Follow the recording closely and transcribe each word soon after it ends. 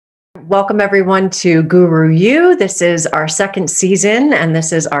Welcome everyone to Guru You. This is our second season and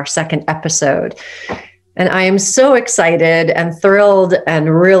this is our second episode. And I am so excited and thrilled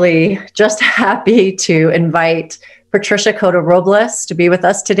and really just happy to invite Patricia Cota-Robles to be with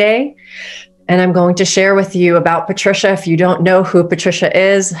us today. And I'm going to share with you about Patricia. If you don't know who Patricia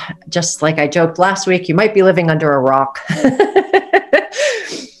is, just like I joked last week, you might be living under a rock.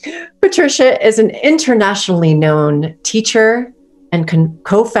 Patricia is an internationally known teacher and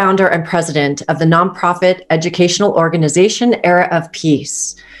co-founder and president of the nonprofit educational organization Era of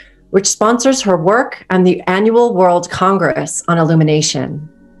Peace, which sponsors her work and the annual World Congress on Illumination.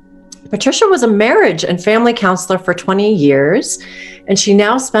 Patricia was a marriage and family counselor for 20 years, and she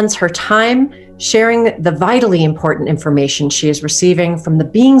now spends her time sharing the vitally important information she is receiving from the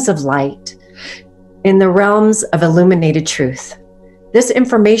beings of light in the realms of illuminated truth. This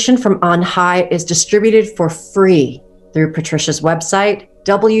information from on high is distributed for free through Patricia's website,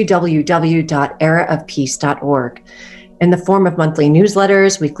 www.eraofpeace.org, in the form of monthly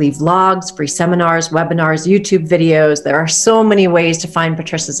newsletters, weekly vlogs, free seminars, webinars, YouTube videos. There are so many ways to find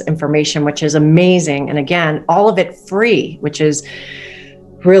Patricia's information, which is amazing. And again, all of it free, which is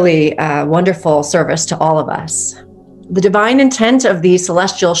really a wonderful service to all of us. The divine intent of these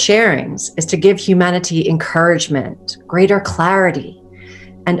celestial sharings is to give humanity encouragement, greater clarity,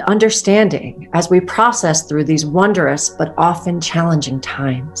 and understanding as we process through these wondrous but often challenging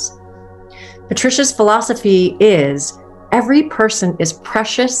times. Patricia's philosophy is every person is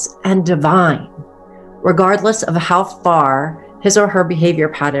precious and divine, regardless of how far his or her behavior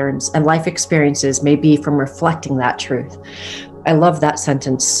patterns and life experiences may be from reflecting that truth. I love that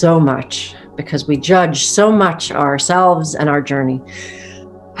sentence so much because we judge so much ourselves and our journey.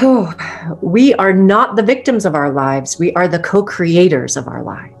 We are not the victims of our lives. We are the co-creators of our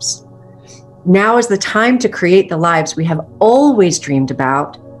lives. Now is the time to create the lives we have always dreamed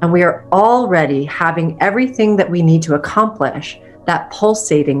about, and we are already having everything that we need to accomplish that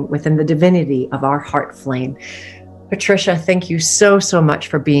pulsating within the divinity of our heart flame. Patricia, thank you so much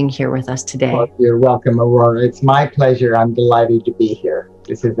for being here with us today. Well, you're welcome, Aurora. It's my pleasure. I'm delighted to be here.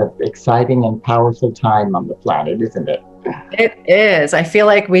 This is an exciting and powerful time on the planet, isn't it? It is. I feel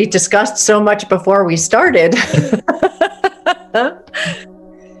like we discussed so much before we started.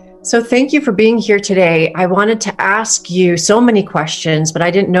 So thank you for being here today. I wanted to ask you so many questions, but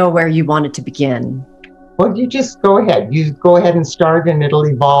I didn't know where you wanted to begin. Well, you just go ahead. You go ahead and start, and it'll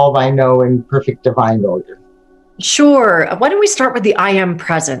evolve, I know, in perfect divine order. Sure. Why don't we start with the I am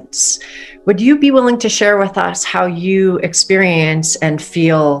presence? Would you be willing to share with us how you experience and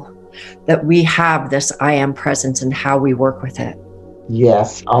feel that we have this I am presence and how we work with it?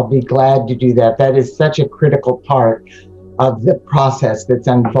 Yes, I'll be glad to do that. That is such a critical part of the process that's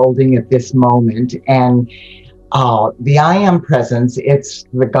unfolding at this moment. And the I am presence, it's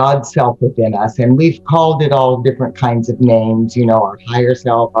the God self within us. And we've called it all different kinds of names, you know, our higher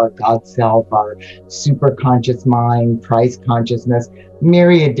self, our God self, our super conscious mind, Christ consciousness,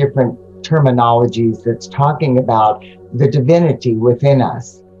 myriad different terminologies that's talking about the divinity within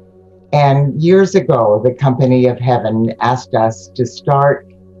us. And years ago, the Company of Heaven asked us to start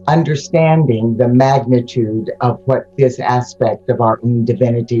understanding the magnitude of what this aspect of our own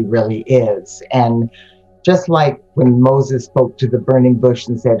divinity really is. And just like when Moses spoke to the burning bush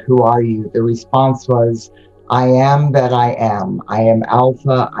and said, "Who are you?" the response was, "I am that I am. I am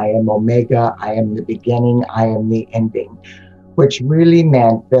Alpha, I am Omega, I am the beginning, I am the ending," which really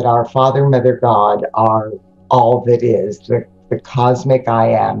meant that our Father, Mother, God are all that is, the cosmic I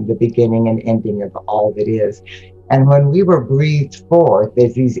am, the beginning and ending of all that is. And when we were breathed forth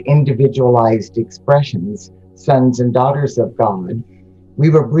as these individualized expressions, sons and daughters of God, we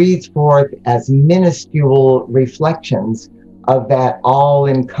were breathed forth as minuscule reflections of that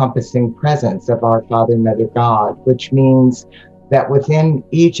all-encompassing presence of our Father, Mother, God, which means that within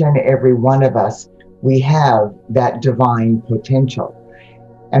each and every one of us, we have that divine potential.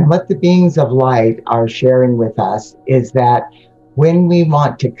 And what the beings of light are sharing with us is that when we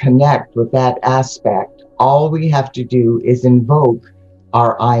want to connect with that aspect, all we have to do is invoke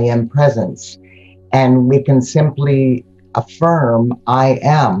our I am presence. And we can simply affirm, I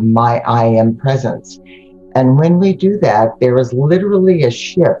am my I am presence. And when we do that, there is literally a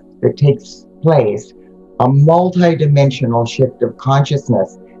shift that takes place, a multidimensional shift of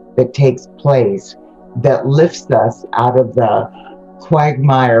consciousness that takes place that lifts us out of the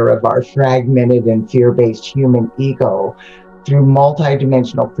quagmire of our fragmented and fear-based human ego through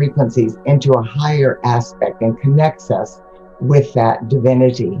multidimensional frequencies into a higher aspect and connects us with that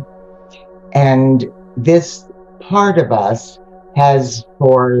divinity. And this part of us has,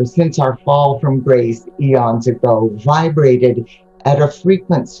 since our fall from grace eons ago, vibrated at a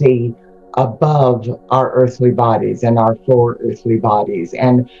frequency above our earthly bodies and our four earthly bodies.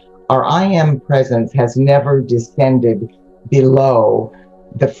 And our I am presence has never descended below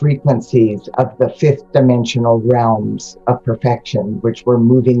the frequencies of the fifth dimensional realms of perfection, which we're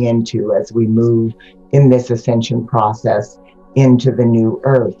moving into as we move in this ascension process into the new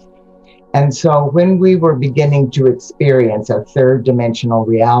earth. And so when we were beginning to experience a third dimensional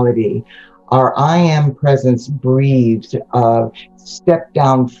reality, our I am presence breathed a step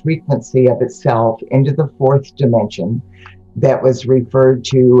down frequency of itself into the fourth dimension that was referred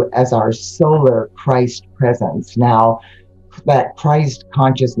to as our solar Christ presence. Now, that Christ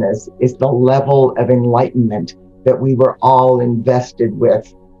consciousness is the level of enlightenment that we were all invested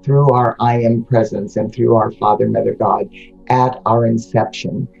with through our I am presence and through our Father, Mother, God at our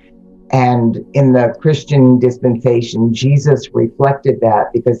inception. And in the Christian dispensation, Jesus reflected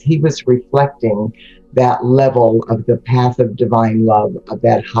that because he was reflecting that level of the path of divine love, of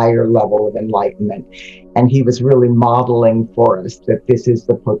that higher level of enlightenment. And he was really modeling for us that this is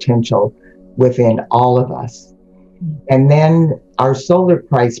the potential within all of us. And then our solar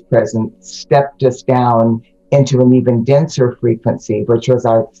Christ presence stepped us down into an even denser frequency, which was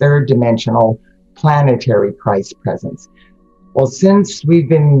our third dimensional planetary Christ presence. Well, since we've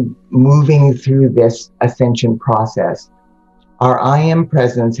been moving through this ascension process, our I am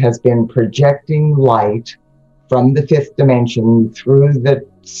presence has been projecting light from the fifth dimension through the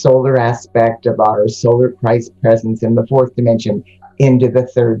solar aspect of our solar Christ presence in the fourth dimension into the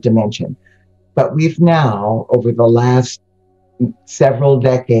third dimension. But we've now, over the last several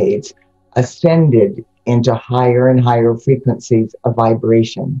decades, ascended into higher and higher frequencies of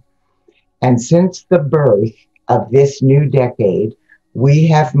vibration. And since the birth of this new decade, we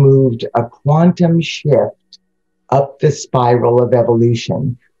have moved a quantum shift up the spiral of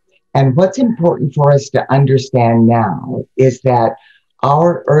evolution. And what's important for us to understand now is that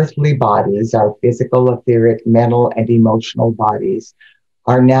our earthly bodies, our physical, etheric, mental, and emotional bodies,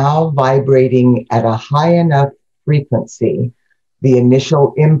 are now vibrating at a high enough frequency, the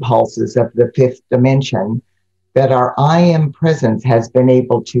initial impulses of the fifth dimension, that our I am presence has been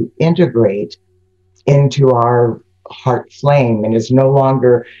able to integrate into our heart flame and is no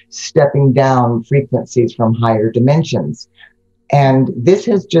longer stepping down frequencies from higher dimensions. And this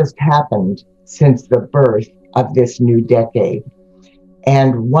has just happened since the birth of this new decade.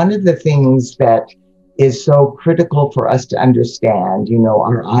 And one of the things that is so critical for us to understand,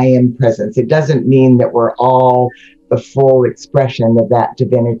 our I am presence, it doesn't mean that we're all the full expression of that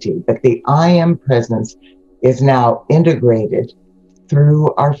divinity, but the I am presence is now integrated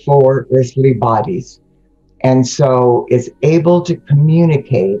through our four earthly bodies. And so is able to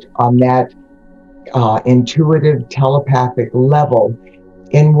communicate on that intuitive telepathic level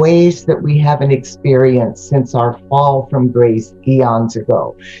in ways that we haven't experienced since our fall from grace eons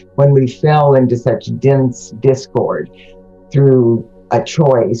ago, when we fell into such dense discord through a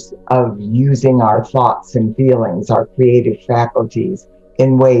choice of using our thoughts and feelings, our creative faculties,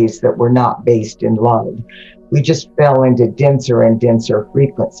 in ways that were not based in love. We just fell into denser and denser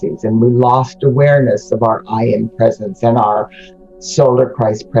frequencies, and we lost awareness of our I am presence and our solar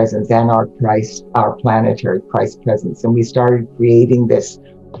Christ presence and our planetary Christ presence. And we started creating this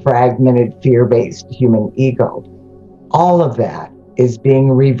fragmented, fear-based human ego. All of that is being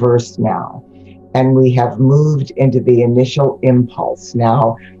reversed now. And we have moved into the initial impulse.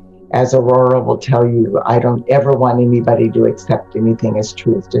 Now, as Aurora will tell you, I don't ever want anybody to accept anything as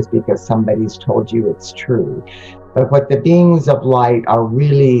truth just because somebody's told you it's true. But what the beings of light are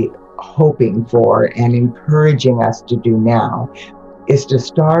really hoping for and encouraging us to do now is to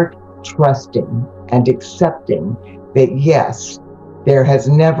start trusting and accepting that, yes, there has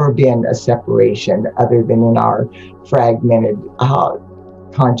never been a separation other than in our fragmented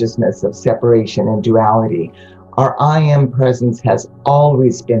consciousness of separation and duality. Our I am presence has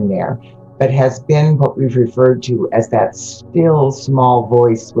always been there, but has been what we've referred to as that still small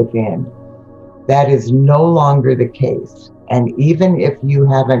voice within. That is no longer the case. And even if you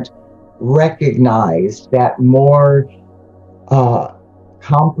haven't recognized that more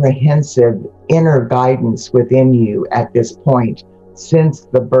comprehensive inner guidance within you at this point, since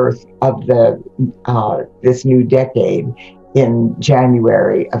the birth of this new decade in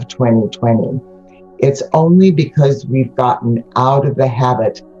January of 2020, it's only because we've gotten out of the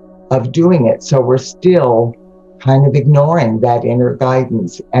habit of doing it. So we're still kind of ignoring that inner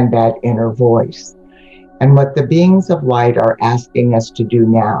guidance and that inner voice. And what the beings of light are asking us to do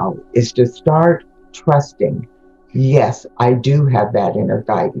now is to start trusting, yes, I do have that inner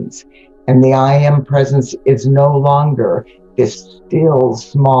guidance. And the I am presence is no longer this still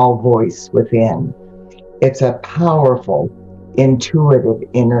small voice within. It's a powerful, intuitive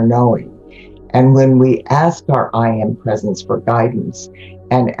inner knowing. And when we ask our I am presence for guidance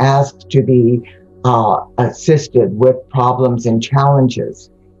and ask to be assisted with problems and challenges,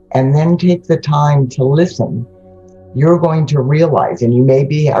 and then take the time to listen, you're going to realize, and you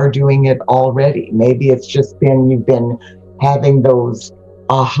maybe are doing it already. Maybe it's just you've been having those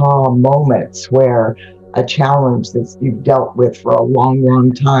aha moments where a challenge that you've dealt with for a long,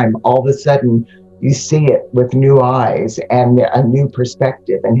 long time, all of a sudden you see it with new eyes and a new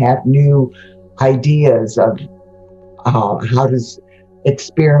perspective, and have new ideas of how to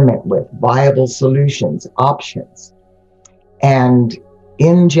experiment with viable solutions, options. And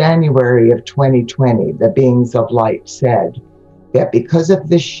in January of 2020, the beings of light said that because of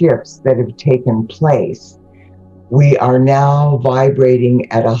the shifts that have taken place, we are now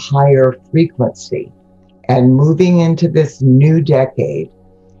vibrating at a higher frequency. And moving into this new decade,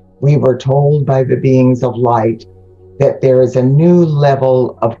 we were told by the beings of light that there is a new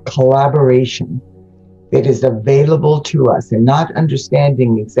level of collaboration that is available to us, and not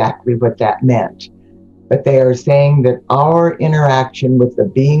understanding exactly what that meant. But they are saying that our interaction with the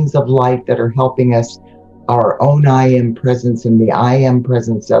beings of light that are helping us, our own I am presence and the I am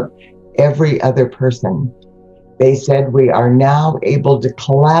presence of every other person, they said we are now able to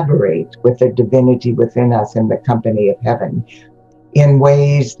collaborate with the divinity within us in the company of heaven in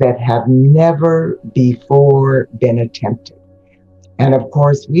ways that have never before been attempted. And of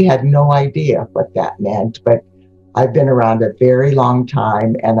course, we had no idea what that meant, but I've been around a very long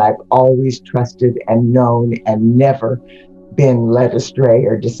time, and I've always trusted and known and never been led astray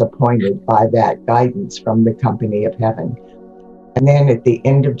or disappointed by that guidance from the company of heaven. And then at the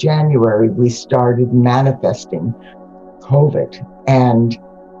end of January, we started manifesting COVID. And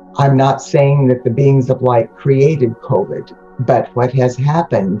I'm not saying that the beings of light created COVID, but what has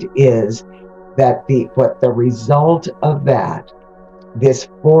happened is that the result of that, this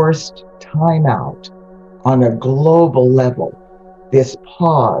forced timeout on a global level, this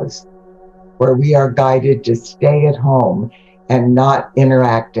pause where we are guided to stay at home and not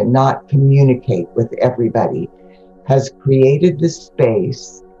interact and not communicate with everybody, has created the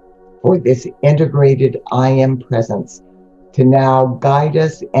space for this integrated I am presence to now guide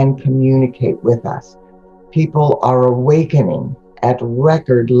us and communicate with us. People are awakening at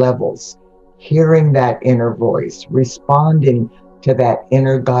record levels, hearing that inner voice, responding to that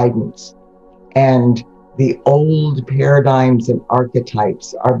inner guidance. And the old paradigms and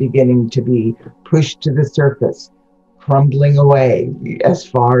archetypes are beginning to be pushed to the surface, crumbling away as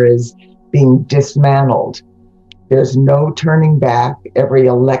far as being dismantled. There's no turning back. Every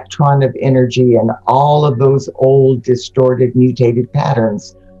electron of energy and all of those old, distorted, mutated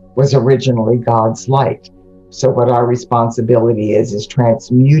patterns was originally God's light. So what our responsibility is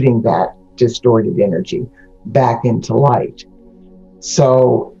transmuting that distorted energy back into light.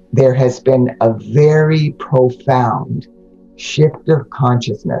 So there has been a very profound shift of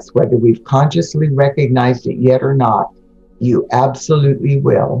consciousness. Whether we've consciously recognized it yet or not, you absolutely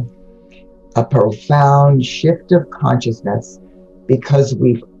will. A profound shift of consciousness, because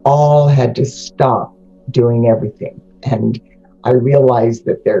we've all had to stop doing everything. And I realize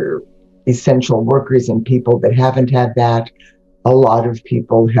that there are essential workers and people that haven't had that. A lot of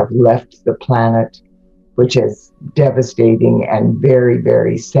people have left the planet, which is devastating and very,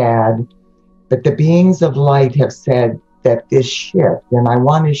 very sad. But the beings of light have said that this shift, and I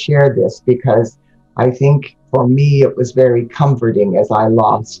want to share this because I think for me it was very comforting as I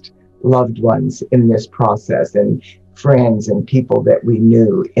lost loved ones in this process and friends and people that we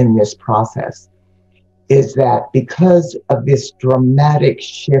knew in this process, is that because of this dramatic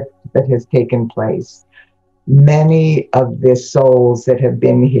shift that has taken place, many of the souls that have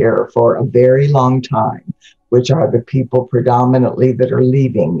been here for a very long time, which are the people predominantly that are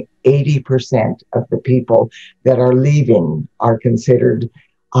leaving, 80% of the people that are leaving are considered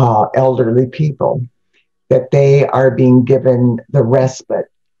elderly people, that they are being given the respite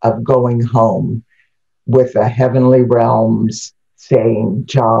of going home with the heavenly realms saying,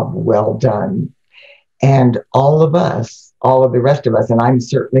 job well done. And all of us, all of the rest of us, and I'm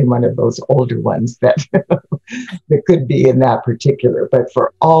certainly one of those older ones that that could be in that particular, but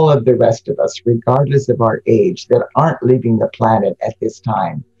for all of the rest of us, regardless of our age, that aren't leaving the planet at this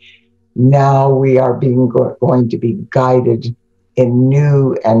time, now we are going to be guided in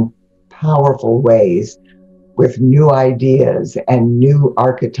new and powerful ways with new ideas and new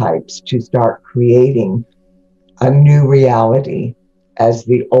archetypes to start creating a new reality as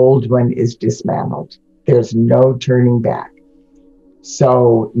the old one is dismantled. There's no turning back.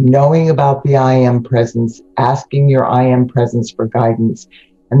 So knowing about the I am presence, asking your I am presence for guidance,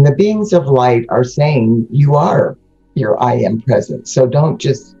 and the beings of light are saying you are your I am presence. So don't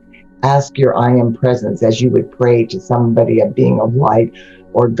just ask your I am presence as you would pray to somebody, a being of light,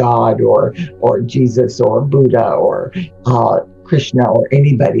 or God, or Jesus, or Buddha, or Krishna, or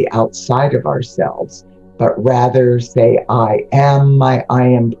anybody outside of ourselves, but rather say, I am my I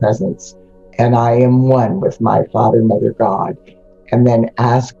am presence, and I am one with my Father, Mother, God. And then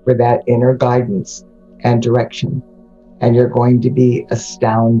ask for that inner guidance and direction. And you're going to be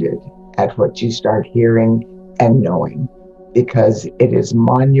astounded at what you start hearing and knowing, because it is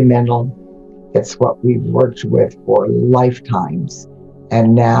monumental. It's what we've worked with for lifetimes.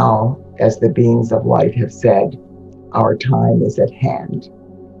 And now, as the beings of light have said, our time is at hand.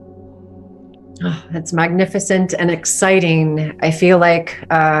 Oh, that's magnificent and exciting. I feel like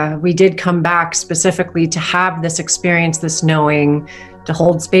we did come back specifically to have this experience, this knowing, to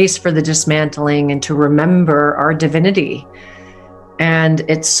hold space for the dismantling and to remember our divinity. And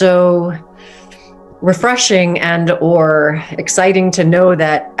it's so refreshing and or exciting to know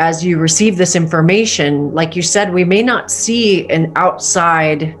that as you receive this information, like you said, we may not see an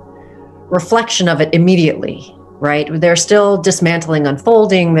outside reflection of it immediately, right? There's still dismantling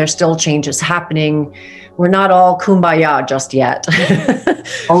unfolding. There's still changes happening. We're not all kumbaya just yet.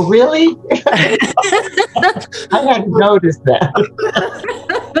 Oh, really? I hadn't noticed that.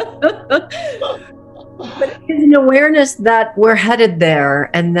 But it's an awareness that we're headed there,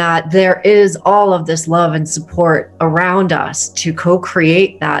 and that there is all of this love and support around us to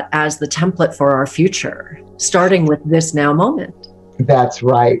co-create that as the template for our future, starting with this now moment. That's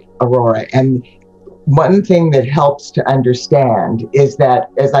right, Aurora. And one thing that helps to understand is that,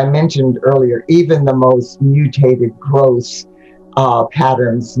 as I mentioned earlier, even the most mutated, gross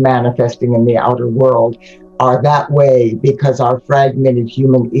patterns manifesting in the outer world are that way because our fragmented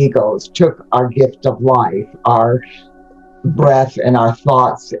human egos took our gift of life, our breath and our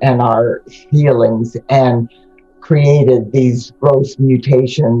thoughts and our feelings, and created these gross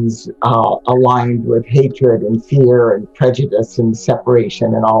mutations aligned with hatred and fear and prejudice and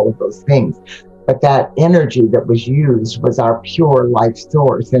separation and all of those things. But that energy that was used was our pure life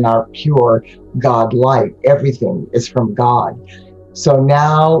source and our pure God light. Everything is from God. So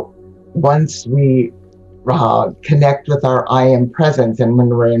now, once we connect with our I am presence, and when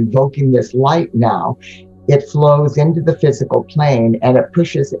we're invoking this light now, it flows into the physical plane and it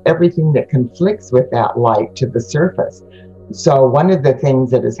pushes everything that conflicts with that light to the surface. So one of the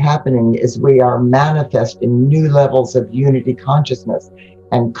things that is happening is we are manifesting new levels of unity consciousness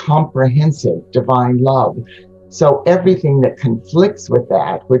and comprehensive divine love. So everything that conflicts with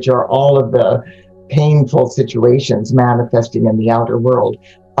that, which are all of the painful situations manifesting in the outer world,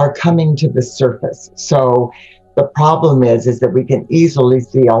 are coming to the surface. So the problem is that we can easily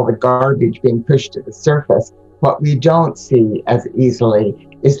see all the garbage being pushed to the surface. What we don't see as easily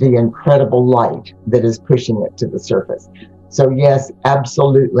is the incredible light that is pushing it to the surface. So yes,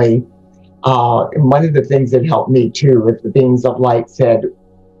 absolutely. And one of the things that helped me too, is the beings of light said,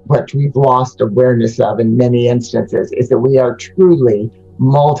 what we've lost awareness of in many instances is that we are truly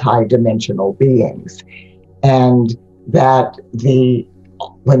multi-dimensional beings. And that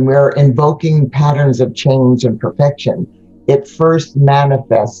when we're invoking patterns of change and perfection, it first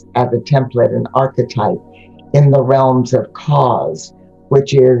manifests as a template and archetype in the realms of cause,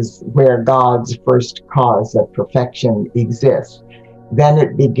 which is where God's first cause of perfection exists. Then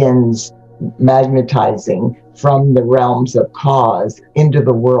it begins magnetizing from the realms of cause into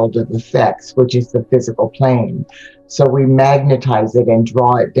the world of effects, which is the physical plane. So we magnetize it and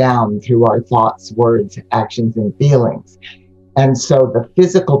draw it down through our thoughts, words, actions, and feelings. And so the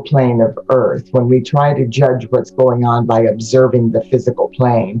physical plane of Earth, when we try to judge what's going on by observing the physical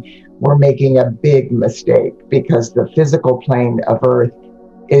plane, we're making a big mistake, because the physical plane of Earth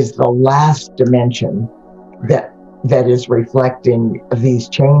is the last dimension that is reflecting these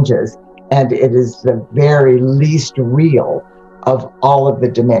changes. And it is the very least real of all of the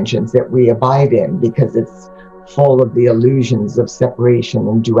dimensions that we abide in, because it's full of the illusions of separation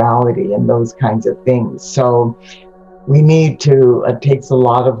and duality and those kinds of things. So we need to, it takes a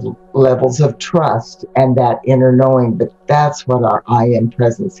lot of levels of trust and that inner knowing, but that's what our I am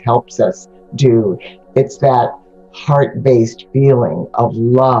presence helps us do. It's that heart-based feeling of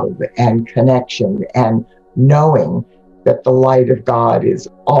love and connection and knowing that the light of God is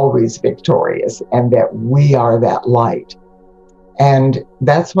always victorious and that we are that light. And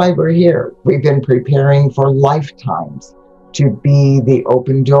that's why we're here. We've been preparing for lifetimes to be the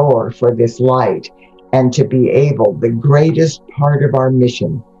open door for this light, and to be able, the greatest part of our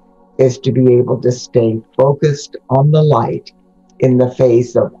mission is to be able to stay focused on the light in the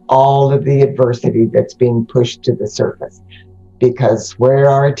face of all of the adversity that's being pushed to the surface. Because where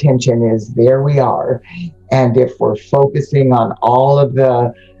our attention is, there we are. And if we're focusing on all of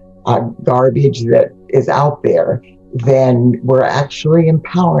the garbage that is out there, then we're actually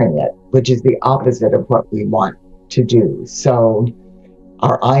empowering it, which is the opposite of what we want to do. So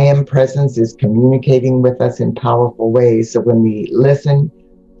our I am presence is communicating with us in powerful ways. So when we listen,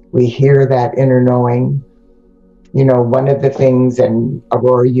 we hear that inner knowing. You know, one of the things, and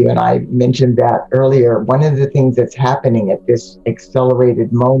Aurora, you and I mentioned that earlier, one of the things that's happening at this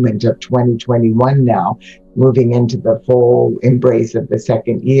accelerated moment of 2021 now, moving into the full embrace of the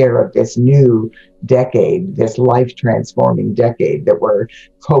second year of this new decade, this life-transforming decade that we're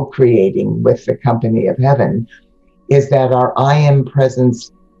co-creating with the company of heaven, is that our I am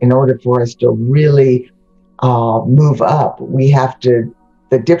presence, in order for us to really move up, we have to,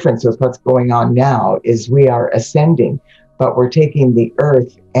 the difference with what's going on now is we are ascending, but we're taking the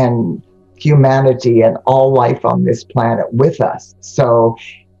earth and humanity and all life on this planet with us. So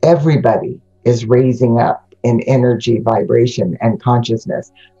everybody is raising up in energy, vibration, and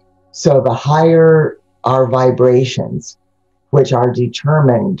consciousness. So the higher our vibrations, which are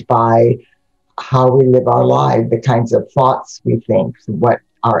determined by how we live our life, the kinds of thoughts we think, what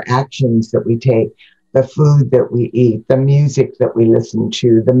our actions that we take, the food that we eat, the music that we listen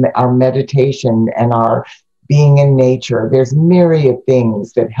to, our meditation and our being in nature. There's myriad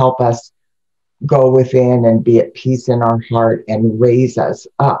things that help us go within and be at peace in our heart and raise us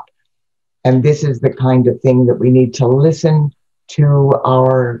up. And this is the kind of thing that we need to listen to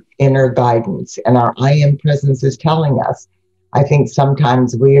our inner guidance. And our I am presence is telling us. I think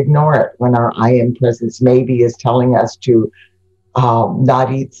sometimes we ignore it when our I am presence maybe is telling us to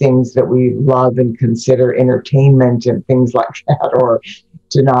not eat things that we love and consider entertainment and things like that, or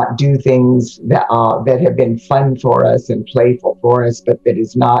to not do things that that have been fun for us and playful for us, but that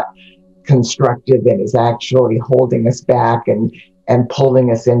is not constructive and is actually holding us back and pulling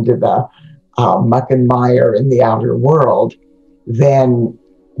us into the muck and mire in the outer world. Then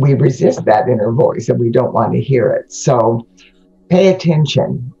we resist that inner voice and we don't want to hear it. So pay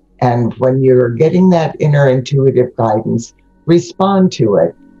attention. And when you're getting that inner intuitive guidance, respond to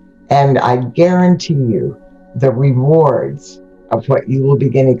it. And I guarantee you the rewards of what you will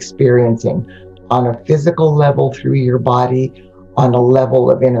begin experiencing on a physical level through your body, on a level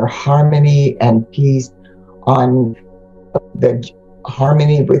of inner harmony and peace, on the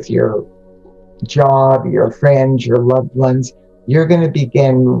harmony with your job, your friends, your loved ones. You're going to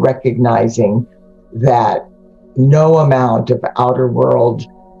begin recognizing that no amount of outer world,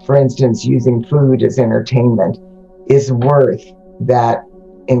 for instance, using food as entertainment, is worth that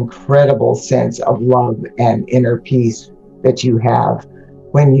incredible sense of love and inner peace that you have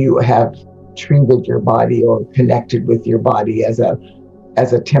when you have treated your body or connected with your body as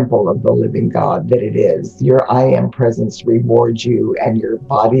a temple of the living God that it is. Your I am presence rewards you, and your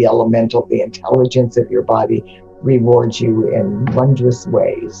body elemental, the intelligence of your body, rewards you in wondrous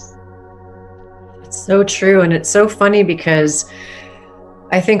ways. It's so true. And it's so funny because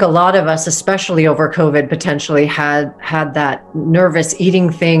I think a lot of us, especially over COVID, potentially had that nervous eating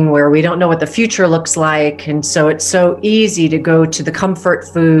thing where we don't know what the future looks like. And so it's so easy to go to the comfort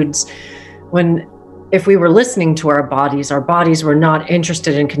foods when, if we were listening to our bodies were not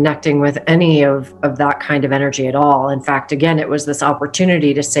interested in connecting with any of that kind of energy at all. In fact, again, it was this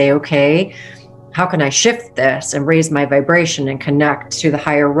opportunity to say, okay, how can I shift this and raise my vibration and connect to the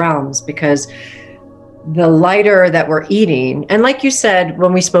higher realms? Because the lighter that we're eating, and like you said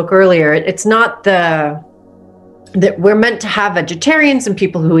when we spoke earlier, it's not that we're meant to have vegetarians and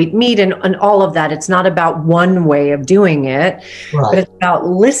people who eat meat and all of that. It's not about one way of doing it, right. But it's about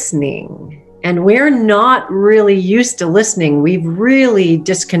listening. And we're not really used to listening. We've really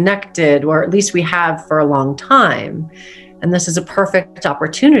disconnected, or at least we have for a long time. And this is a perfect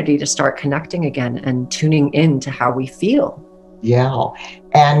opportunity to start connecting again and tuning in to how we feel. Yeah.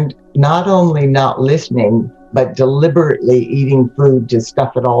 And not only not listening, but deliberately eating food to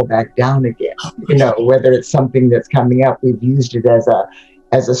stuff it all back down again. You know, whether it's something that's coming up, we've used it as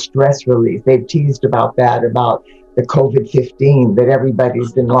a stress relief. They've teased about that, about the COVID-15, that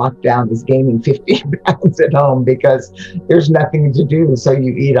everybody's been locked down is gaining 15 pounds at home because there's nothing to do. So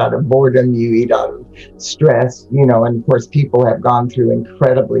you eat out of boredom, you eat out of stress, you know, and of course people have gone through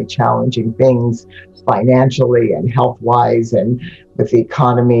incredibly challenging things financially and health-wise and with the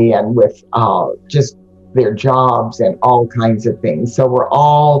economy and with just their jobs and all kinds of things. So we're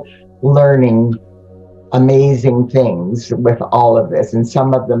all learning amazing things with all of this, and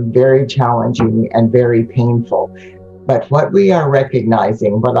some of them very challenging and very painful. But what we are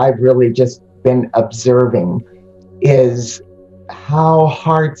recognizing, what I've really just been observing, is how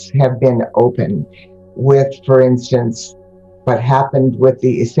hearts have been open with, for instance, what happened with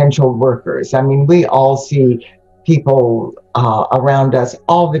the essential workers. I mean, we all see people around us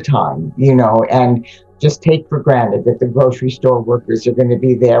all the time, you know, and just take for granted that the grocery store workers are going to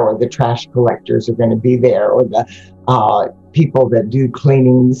be there, or the trash collectors are going to be there, or the people that do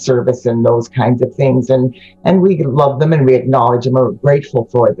cleaning service and those kinds of things. And we love them and we acknowledge them and we're grateful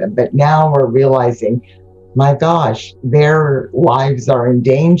for them. But now we're realizing, my gosh, their lives are in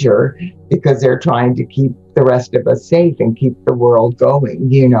danger because they're trying to keep the rest of us safe and keep the world going,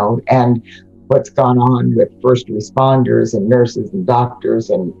 you know. And what's gone on with first responders and nurses and doctors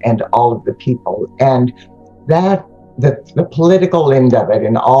and all of the people. And that the political end of it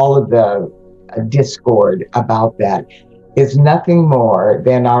and all of the discord about that is nothing more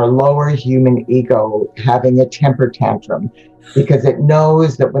than our lower human ego having a temper tantrum, because it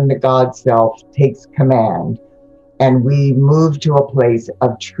knows that when the God self takes command and we move to a place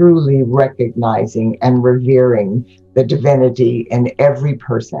of truly recognizing and revering the divinity in every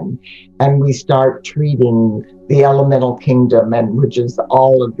person, and we start treating the elemental kingdom, and which is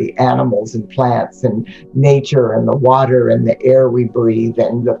all of the animals and plants and nature and the water and the air we breathe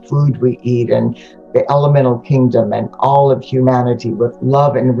and the food we eat, and the elemental kingdom and all of humanity with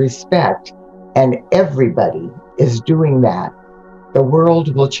love and respect, and everybody is doing that, the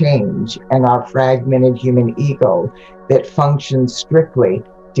world will change. And our fragmented human ego that functions strictly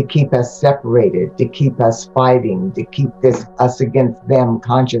to keep us separated, to keep us fighting, to keep this us against them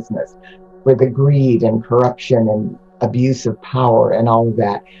consciousness, where the greed and corruption and abuse of power and all of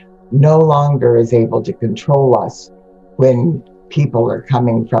that no longer is able to control us, when people are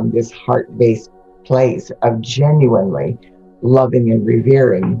coming from this heart-based place of genuinely loving and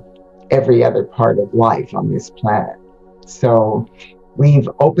revering every other part of life on this planet. So we've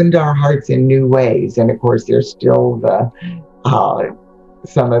opened our hearts in new ways. And of course, there's still the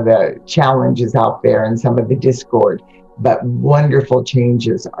some of the challenges out there and some of the discord, but wonderful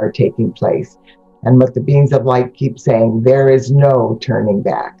changes are taking place. And what the beings of light keep saying, there is no turning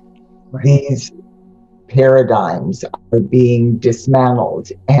back. Right. These paradigms are being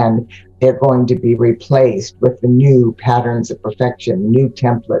dismantled, and they're going to be replaced with the new patterns of perfection, new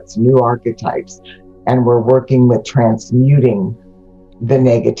templates, new archetypes. And we're working with transmuting the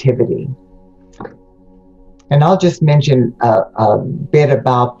negativity. And I'll just mention a bit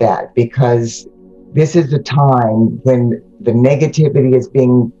about that, because this is a time when the negativity is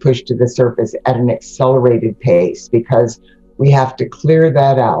being pushed to the surface at an accelerated pace, because we have to clear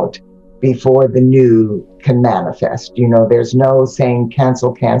that out before the new can manifest. You know, there's no saying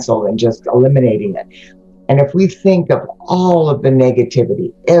cancel, cancel, and just eliminating it. And if we think of all of the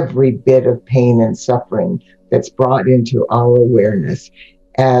negativity, every bit of pain and suffering that's brought into our awareness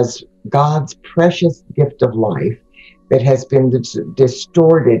as God's precious gift of life that has been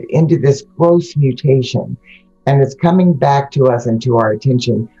distorted into this gross mutation, and it's coming back to us and to our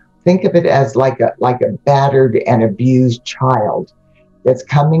attention, think of it as like a battered and abused child that's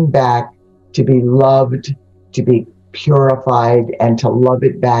coming back to be loved, to be purified, and to love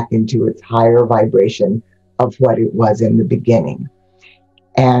it back into its higher vibration of what it was in the beginning.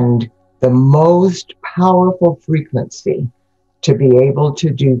 And the most powerful frequency to be able to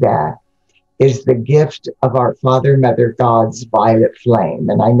do that is the gift of our Father, Mother, God's violet flame.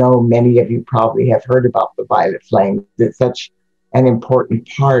 And I know many of you probably have heard about the violet flame. It's such an important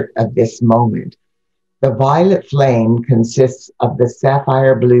part of this moment. The violet flame consists of the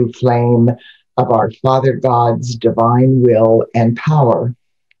sapphire blue flame of our Father God's divine will and power,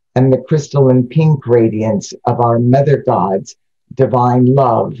 and the crystalline pink radiance of our Mother God's divine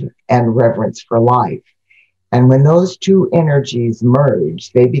love and reverence for life. And when those two energies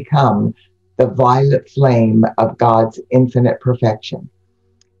merge, they become the violet flame of God's infinite perfection.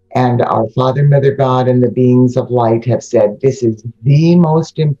 And our Father, Mother God, and the beings of light have said this is the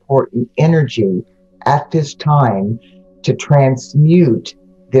most important energy at this time to transmute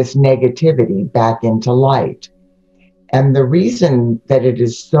this negativity back into light. And the reason that it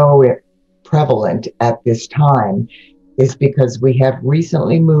is so prevalent at this time is because we have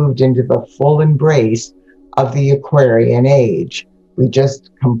recently moved into the full embrace of the Aquarian age. We just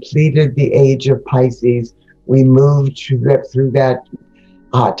completed the age of Pisces. We moved through that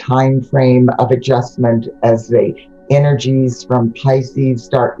time frame of adjustment as the energies from Pisces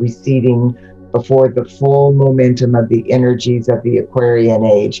start receding before the full momentum of the energies of the Aquarian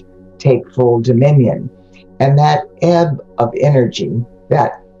age take full dominion. And that ebb of energy,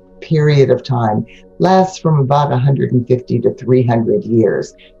 that period of time, lasts from about 150 to 300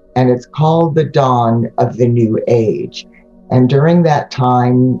 years. And it's called the dawn of the new age. And during that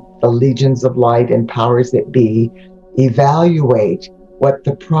time, the legions of light and powers that be evaluate what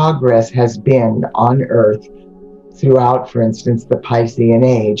the progress has been on Earth throughout, for instance, the Piscean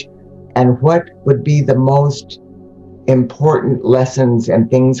age, and what would be the most important lessons and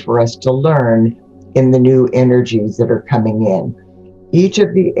things for us to learn in the new energies that are coming in. Each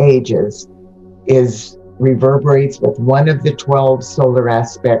of the ages reverberates with one of the 12 solar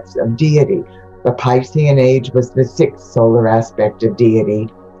aspects of deity. The Piscean age was the 6th solar aspect of deity,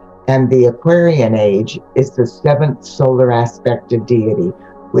 and the Aquarian age is the 7th solar aspect of deity,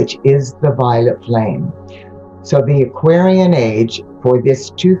 which is the violet flame. So the Aquarian age, for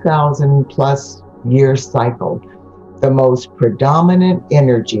this 2,000 plus year cycle, the most predominant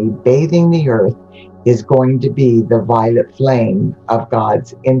energy bathing the earth is going to be the violet flame of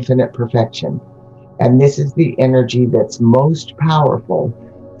God's infinite perfection. And this is the energy that's most powerful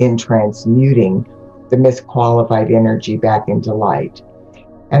in transmuting the misqualified energy back into light.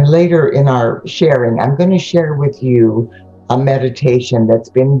 And later in our sharing, I'm going to share with you a meditation that's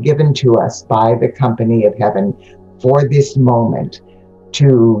been given to us by the Company of Heaven for this moment,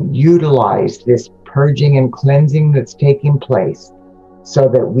 to utilize this purging and cleansing that's taking place so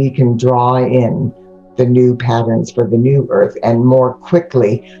that we can draw in the new patterns for the new earth and more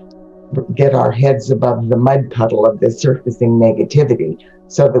quickly get our heads above the mud puddle of the surfacing negativity,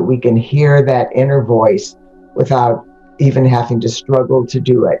 so that we can hear that inner voice without even having to struggle to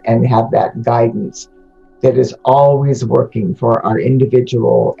do it, and have that guidance that is always working for our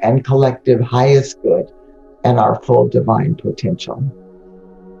individual and collective highest good and our full divine potential.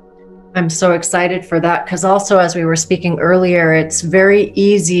 I'm so excited for that, because also, as we were speaking earlier, it's very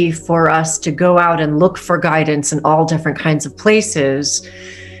easy for us to go out and look for guidance in all different kinds of places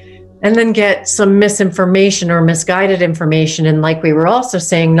and then get some misinformation or misguided information. And like we were also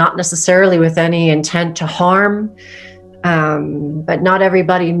saying, not necessarily with any intent to harm, but not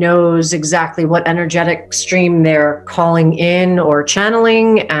everybody knows exactly what energetic stream they're calling in or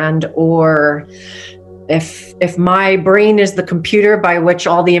channeling, and or if my brain is the computer by which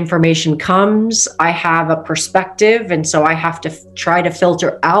all the information comes, I have a perspective, and so I have to try to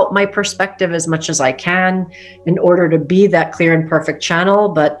filter out my perspective as much as I can in order to be that clear and perfect channel.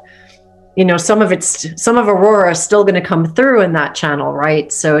 But you know, some of Aurora is still going to come through in that channel,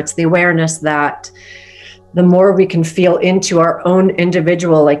 right? So it's the awareness that the more we can feel into our own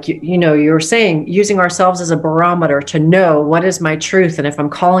individual, like, you know, you were saying, using ourselves as a barometer to know what is my truth. And if I'm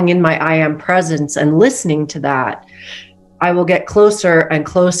calling in my I am presence and listening to that, I will get closer and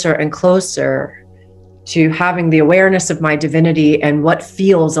closer and closer to having the awareness of my divinity and what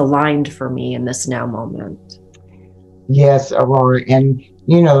feels aligned for me in this now moment. Yes, Aurora. And,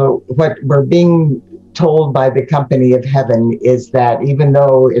 you know, what we're being told by the Company of Heaven is that even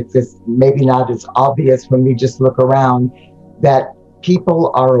though it's maybe not as obvious when we just look around, that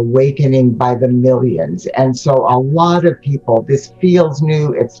people are awakening by the millions. And so a lot of people, this feels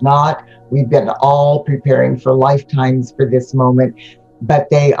new, it's not. We've been all preparing for lifetimes for this moment, but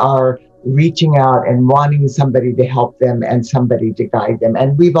they are reaching out and wanting somebody to help them and somebody to guide them.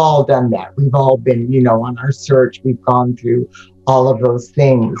 And we've all done that. We've all been, you know, on our search. We've gone through all of those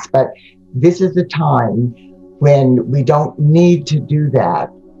things. But this is a time when we don't need to do that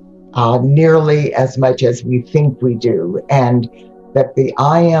nearly as much as we think we do. And that the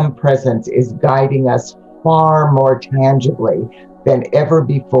I am presence is guiding us far more tangibly than ever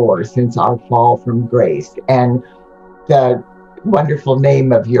before since our fall from grace. And the wonderful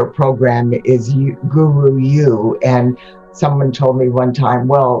name of your program is Guru You. And someone told me one time,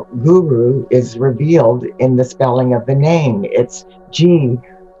 well, Guru is revealed in the spelling of the name. It's G.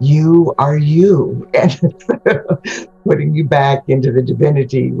 You are you, and putting you back into the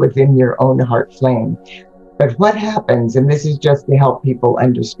divinity within your own heart flame. But what happens, and this is just to help people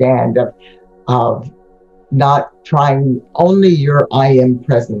understand, of not trying, only your I am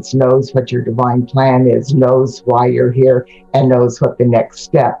presence knows what your divine plan is, knows why you're here, and knows what the next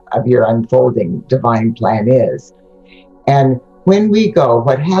step of your unfolding divine plan is. And when we go,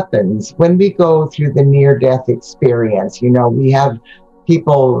 what happens when we go through the near-death experience, you know, we have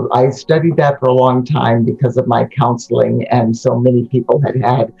people, I studied that for a long time because of my counseling, and so many people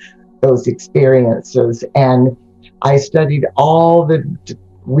had those experiences. And I studied all the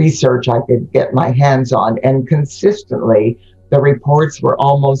research I could get my hands on, and consistently the reports were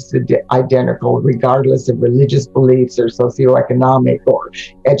almost identical, regardless of religious beliefs or socioeconomic or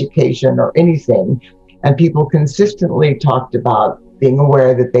education or anything. And people consistently talked about being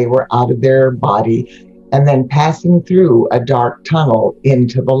aware that they were out of their body and then passing through a dark tunnel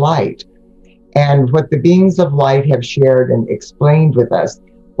into the light. And what the beings of light have shared and explained with us,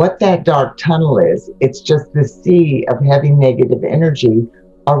 what that dark tunnel is, it's just the sea of heavy negative energy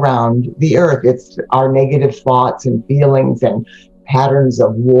around the earth. It's our negative thoughts and feelings and patterns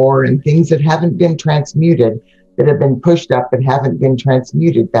of war and things that haven't been transmuted that have been pushed up but haven't been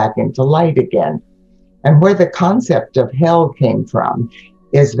transmuted back into light again. And where the concept of hell came from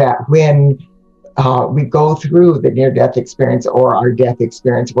is that when we go through the near-death experience or our death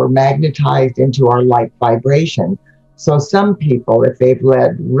experience, we're magnetized into our light vibration. So some people, if they've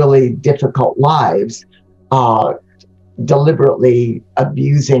led really difficult lives, deliberately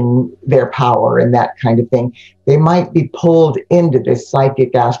abusing their power and that kind of thing, they might be pulled into this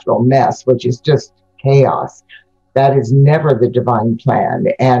psychic astral mess, which is just chaos. That is never the divine plan.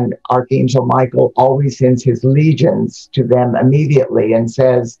 And Archangel Michael always sends his legions to them immediately and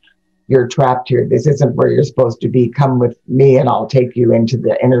says, you're trapped here. This isn't where you're supposed to be. Come with me and I'll take you into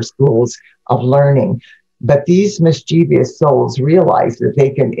the inner schools of learning. But these mischievous souls realize that they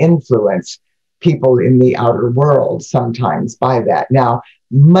can influence people in the outer world sometimes by that. Now,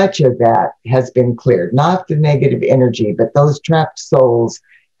 much of that has been cleared, not the negative energy, but those trapped souls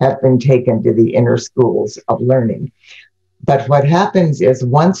have been taken to the inner schools of learning. But what happens is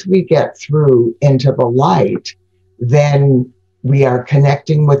once we get through into the light, then we are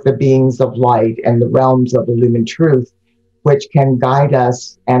connecting with the beings of light and the realms of illumined truth, which can guide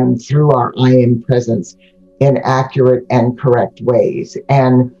us and through our I am presence in accurate and correct ways.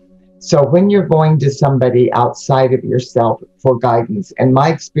 And so when you're going to somebody outside of yourself for guidance, and my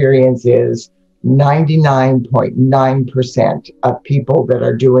experience is 99.9% of people that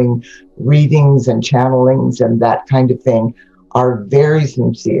are doing readings and channelings and that kind of thing are very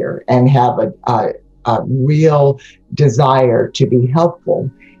sincere and have a real desire to be helpful,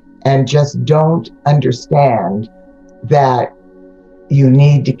 and just don't understand that you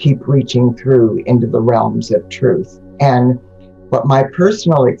need to keep reaching through into the realms of truth. And what my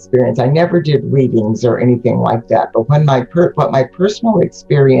personal experience, I never did readings or anything like that, but what my personal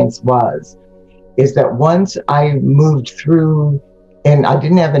experience was, is that once I moved through, and I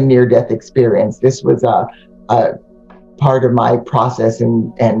didn't have a near-death experience, this was a part of my process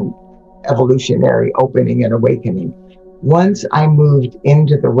and evolutionary opening and awakening. Once I moved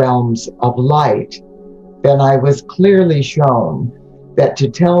into the realms of light, then I was clearly shown that to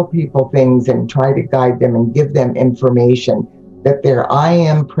tell people things and try to guide them and give them information that their I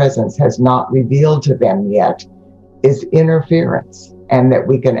am presence has not revealed to them yet is interference, and that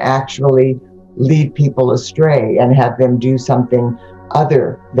we can actually lead people astray and have them do something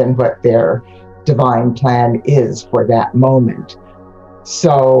other than what their divine plan is for that moment.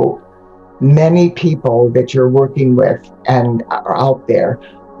 So many people that you're working with and are out there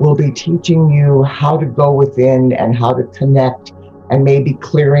will be teaching you how to go within and how to connect, and maybe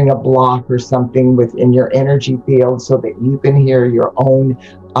clearing a block or something within your energy field so that you can hear your own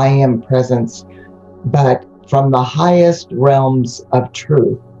I am presence. But from the highest realms of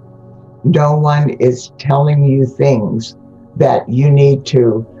truth, no one is telling you things that you need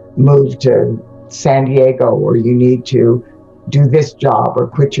to move to San Diego or you need to do this job or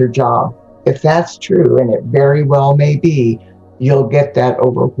quit your job. If that's true, and it very well may be, you'll get that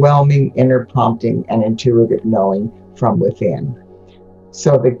overwhelming inner prompting and intuitive knowing from within.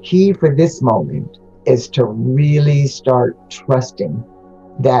 So the key for this moment is to really start trusting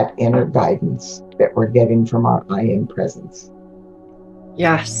that inner guidance that we're getting from our I am presence.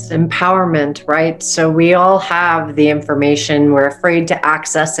 Yes, empowerment, right? So we all have the information. We're afraid to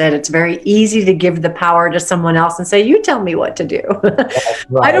access it. It's very easy to give the power to someone else and say, you tell me what to do.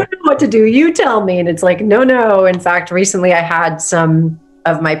 Right. I don't know what to do. You tell me. And it's like, no. In fact, recently I had some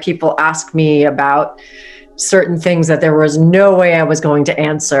of my people ask me about certain things that there was no way I was going to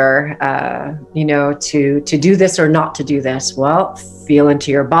answer, to do this or not to do this. Well, feel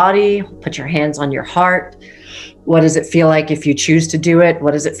into your body, put your hands on your heart. What does it feel like if you choose to do it?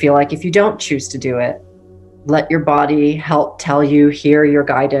 What does it feel like if you don't choose to do it? Let your body help tell you, hear your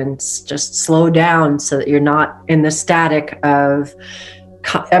guidance. Just slow down so that you're not in the static of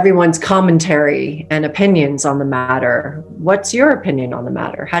everyone's commentary and opinions on the matter. What's your opinion on the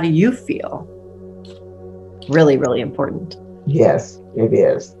matter? How do you feel? Really, really important. Yes, it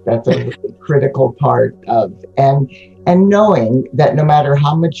is. That's a really critical part of, and knowing that no matter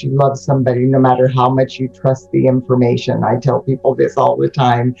how much you love somebody, no matter how much you trust the information, I tell people this all the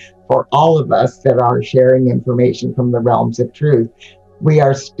time, for all of us that are sharing information from the realms of truth,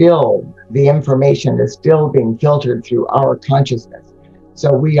 the information is still being filtered through our consciousness.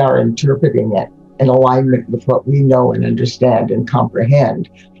 So we are interpreting it in alignment with what we know and understand and comprehend.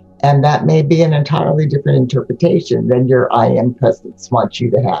 And that may be an entirely different interpretation than your I am presence wants you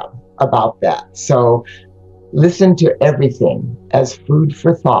to have about that. So listen to everything as food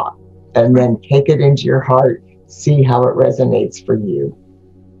for thought, and then take it into your heart, see how it resonates for you.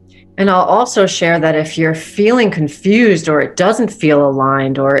 And I'll also share that if you're feeling confused, or it doesn't feel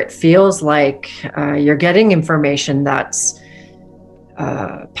aligned, or it feels like you're getting information that's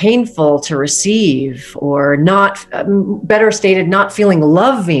painful to receive, or not, better stated, not feeling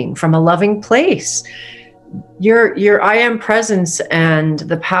loving from a loving place, your I am presence and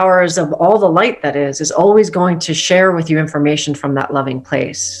the powers of all the light that is always going to share with you information from that loving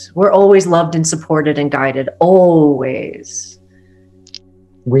place. We're always loved and supported and guided, always.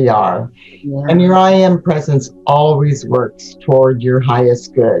 We are. Yeah. And your I am presence always works toward your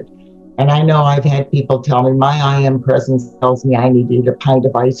highest good. And I know I've had people tell me my I am presence tells me I need to eat a pint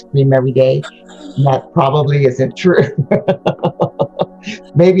of ice cream every day. And that probably isn't true.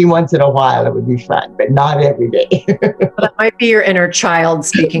 Maybe once in a while it would be fun, but not every day. That might be your inner child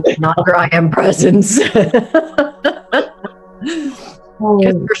speaking, not your I am presence.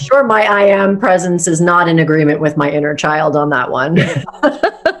 Because for sure my I am presence is not in agreement with my inner child on that one.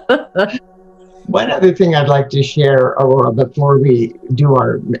 One other thing I'd like to share, Aurora, before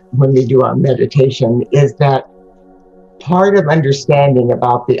when we do our meditation, is that part of understanding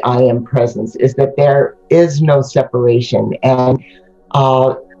about the I am presence is that there is no separation, and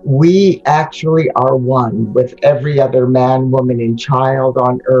we actually are one with every other man, woman, and child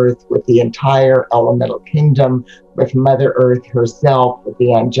on earth, with the entire elemental kingdom, with Mother Earth herself, with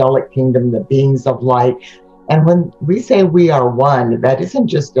the angelic kingdom, the beings of light. And when we say we are one, that isn't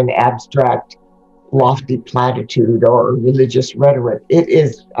just an abstract, lofty platitude or religious rhetoric. It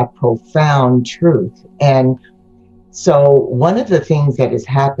is a profound truth. And so one of the things that has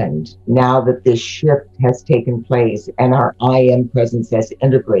happened now that this shift has taken place and our I am presence has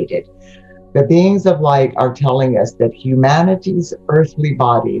integrated, the beings of light are telling us that humanity's earthly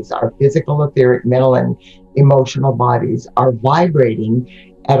bodies, our physical, etheric, mental, and emotional bodies, are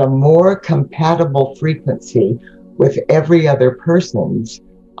vibrating at a more compatible frequency with every other person's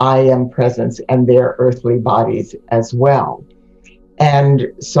I am presence and their earthly bodies as well. And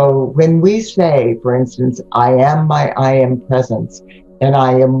so when we say, for instance, I am my I am presence, and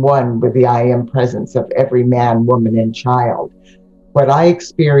I am one with the I am presence of every man, woman, and child, what I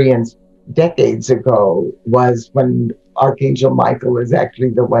experienced decades ago was when Archangel Michael is actually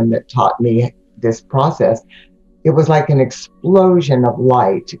the one that taught me this process. It was like an explosion of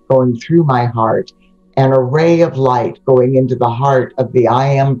light going through my heart, and a ray of light going into the heart of the I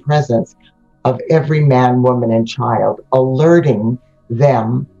am presence of every man, woman, and child, alerting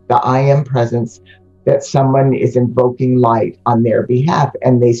them, the I am presence, that someone is invoking light on their behalf,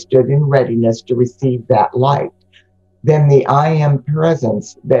 and they stood in readiness to receive that light. Then the I am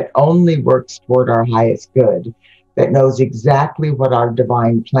presence that only works toward our highest good, that knows exactly what our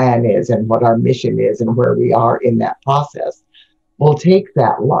divine plan is and what our mission is and where we are in that process, will take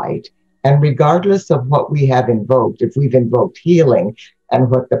that light, and regardless of what we have invoked, if we've invoked healing and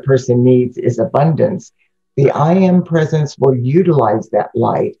what the person needs is abundance, the I am presence will utilize that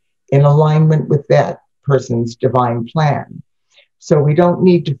light in alignment with that person's divine plan. So we don't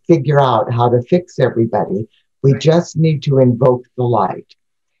need to figure out how to fix everybody. We just need to invoke the light.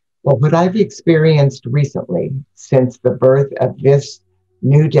 Well, what I've experienced recently, since the birth of this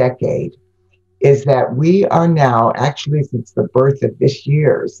new decade, is that we are now, actually since the birth of this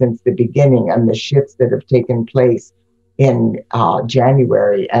year, since the beginning and the shifts that have taken place in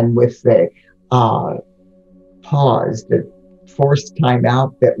January, and with the pause, the forced time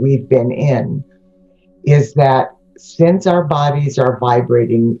out that we've been in, is that since our bodies are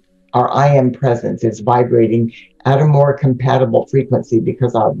vibrating, our I am presence is vibrating at a more compatible frequency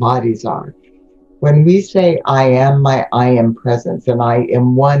because our bodies are. When we say I am my I am presence, and I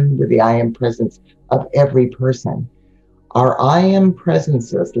am one with the I am presence of every person, our I am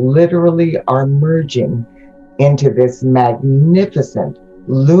presences literally are merging into this magnificent,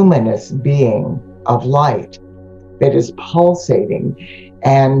 luminous being of light that is pulsating,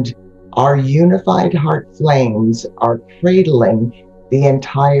 and our unified heart flames are cradling the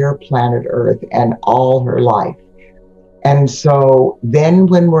entire planet Earth and all her life. And so then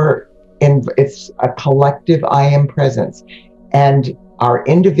when we're in, it's a collective I am presence, and our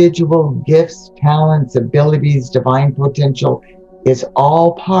individual gifts, talents, abilities, divine potential is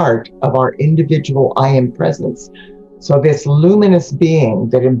all part of our individual I am presence. So this luminous being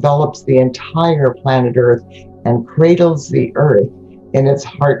that envelops the entire planet Earth and cradles the Earth in its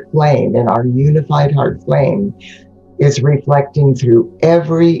heart flame, in our unified heart flame, is reflecting through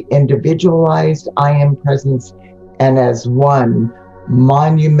every individualized I am presence, and as one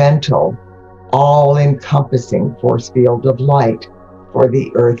monumental, all-encompassing force field of light for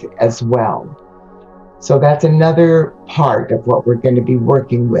the Earth as well. So that's another part of what we're going to be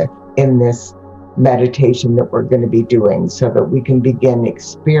working with in this meditation that we're going to be doing so that we can begin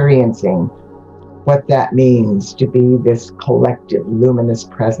experiencing what that means to be this collective luminous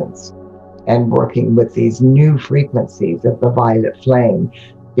presence and working with these new frequencies of the violet flame.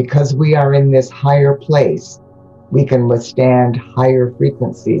 Because we are in this higher place, we can withstand higher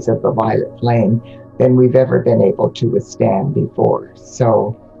frequencies of the violet flame than we've ever been able to withstand before.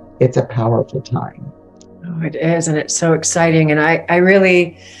 So it's a powerful time. Oh, it is. And it's so exciting. And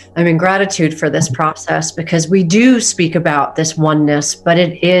I'm in gratitude for this process, because we do speak about this oneness, but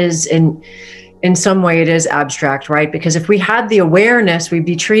it is in some way it is abstract, right? Because if we had the awareness, we'd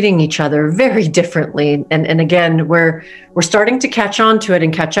be treating each other very differently. And again, we're starting to catch on to it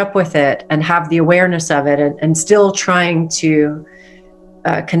and catch up with it and have the awareness of it, and still trying to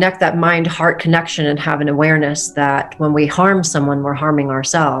connect that mind-heart connection and have an awareness that when we harm someone, we're harming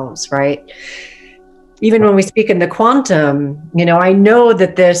ourselves, right? Even when we speak in the quantum, I know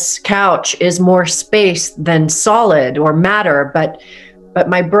that this couch is more space than solid or matter, but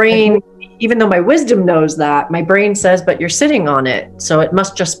my brain, even though my wisdom knows that, my brain says, but you're sitting on it, so it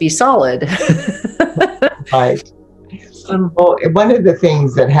must just be solid. Right. Well, one of the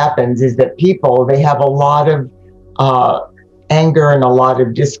things that happens is that people, they have a lot of anger and a lot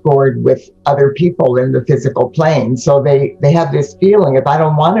of discord with other people in the physical plane. So they have this feeling of, I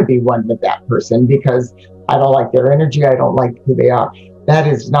don't want to be one with that person because I don't like their energy, I don't like who they are. That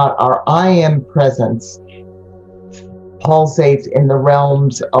is not our I am presence. Pulsates in the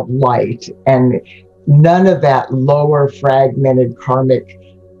realms of light, and none of that lower fragmented karmic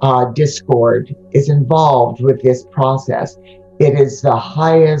discord is involved with this process. It is the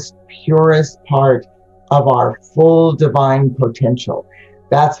highest, purest part of our full divine potential.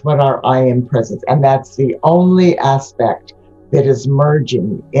 That's what our I am presence, and that's the only aspect that is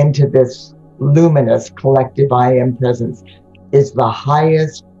merging into this luminous collective I am presence, is the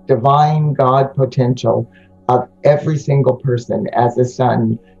highest divine God potential of every single person as a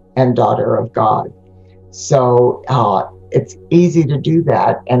son and daughter of God. So it's easy to do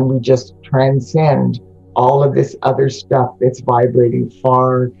that, and we just transcend all of this other stuff that's vibrating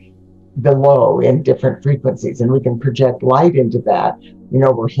far below in different frequencies, and we can project light into that.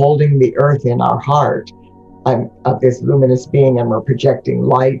 We're holding the earth in our heart of this luminous being, and we're projecting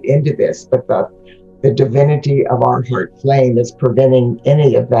light into this, but the divinity of our heart flame is preventing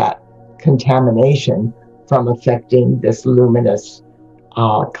any of that contamination from affecting this luminous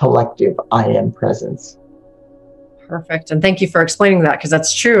collective I am presence. Perfect. And thank you for explaining that, because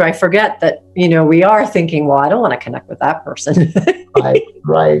that's true. I forget that, we are thinking, well, I don't want to connect with that person.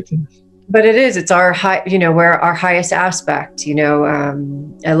 Right. But it's our high, we're our highest aspect.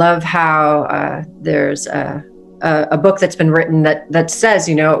 I love how there's a book that's been written that says,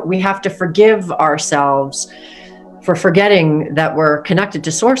 we have to forgive ourselves for forgetting that we're connected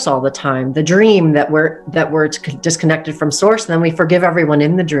to source all the time. The dream that we're disconnected from source, and then we forgive everyone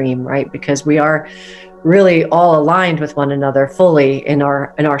in the dream, right? Because we are really all aligned with one another fully in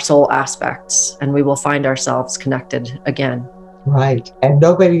our soul aspects, and we will find ourselves connected again. Right. And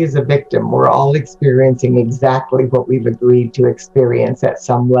nobody is a victim. We're all experiencing exactly what we've agreed to experience at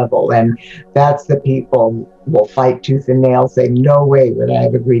some level. And that's the people will fight tooth and nail, say, no way would I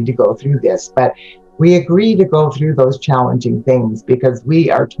have agreed to go through this. But we agree to go through those challenging things because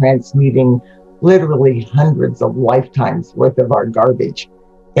we are transmuting literally hundreds of lifetimes worth of our garbage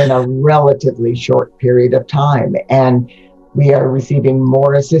in a relatively short period of time. And we are receiving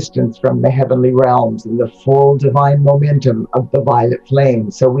more assistance from the heavenly realms and the full divine momentum of the violet flame,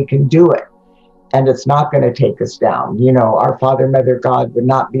 so we can do it. And it's not going to take us down. Our Father, Mother, God would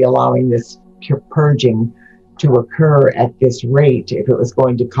not be allowing this purging to occur at this rate if it was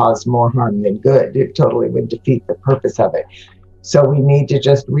going to cause more harm than good. It totally would defeat the purpose of it. So we need to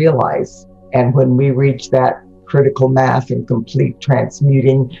just realize, and when we reach that critical mass and complete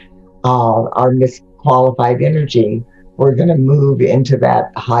transmuting our misqualified energy, we're going to move into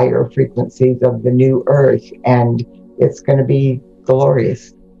that higher frequencies of the new earth, and it's going to be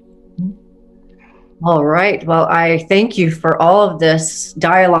glorious. All right. Well, I thank you for all of this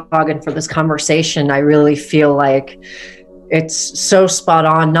dialogue and for this conversation. I really feel like it's so spot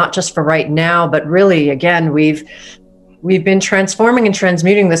on, not just for right now, but really, again, we've been transforming and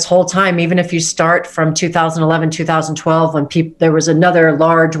transmuting this whole time. Even if you start from 2011, 2012, when there was another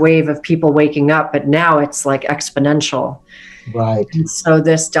large wave of people waking up, but now it's like exponential. Right. And so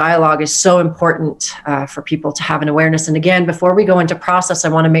this dialogue is so important for people to have an awareness. And again, before we go into process, I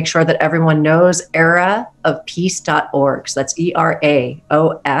want to make sure that everyone knows eraofpeace.org. So that's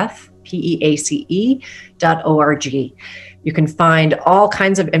ERAOFPEACE.org. You can find all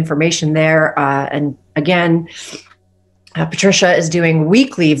kinds of information there. And again, Patricia is doing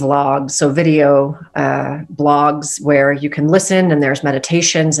weekly vlogs, so video blogs where you can listen, and there's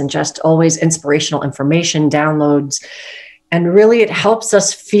meditations and just always inspirational information, downloads. And really, it helps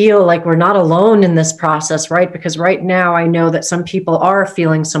us feel like we're not alone in this process, right? Because right now, I know that some people are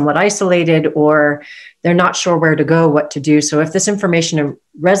feeling somewhat isolated, or they're not sure where to go, what to do. So if this information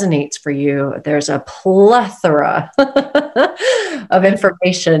resonates for you, there's a plethora of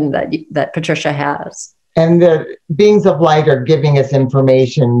information that Patricia has. And the beings of light are giving us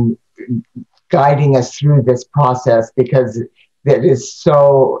information, guiding us through this process, because it is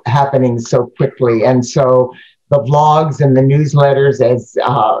so happening so quickly. And so the vlogs and the newsletters, as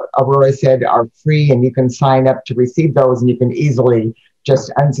Aurora said, are free, and you can sign up to receive those, and you can easily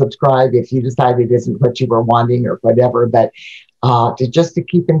just unsubscribe if you decide it isn't what you were wanting or whatever. But to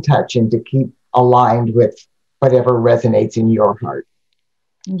keep in touch and to keep aligned with whatever resonates in your heart.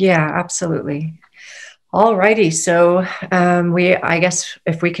 Yeah, absolutely. All righty. So I guess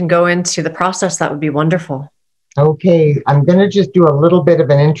if we can go into the process, that would be wonderful. Okay, I'm going to just do a little bit of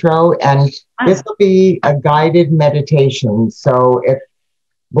an intro, and this will be a guided meditation. So if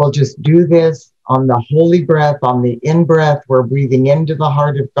we'll just do this on the holy breath, on the in-breath, we're breathing into the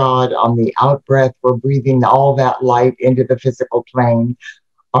heart of God. On the out-breath, we're breathing all that light into the physical plane.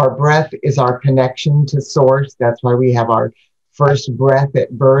 Our breath is our connection to source. That's why we have our first breath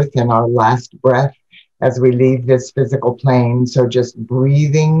at birth and our last breath as we leave this physical plane. So just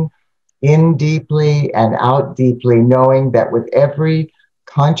breathing in deeply and out deeply, knowing that with every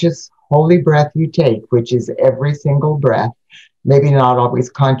conscious holy breath you take, which is every single breath, maybe not always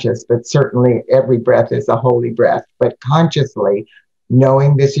conscious, but certainly every breath is a holy breath, but consciously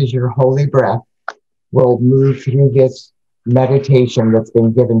knowing this is your holy breath, will move through this meditation that's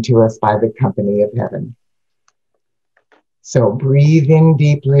been given to us by the company of heaven. So breathe in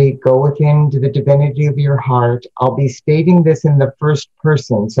deeply, go within to the divinity of your heart. I'll be stating this in the first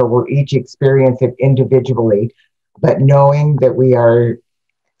person, so we'll each experience it individually, but knowing that we are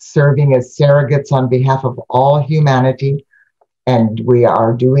serving as surrogates on behalf of all humanity, and we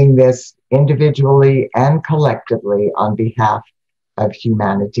are doing this individually and collectively on behalf of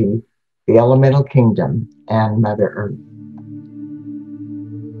humanity, the elemental kingdom, and Mother Earth.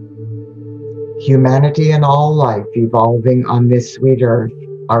 Humanity and all life evolving on this sweet earth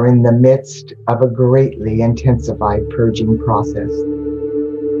are in the midst of a greatly intensified purging process.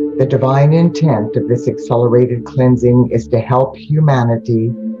 The divine intent of this accelerated cleansing is to help humanity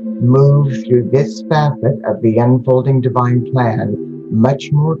move through this facet of the unfolding divine plan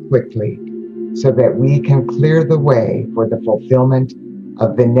much more quickly, so that we can clear the way for the fulfillment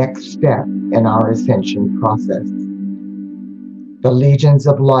of the next step in our ascension process. The legions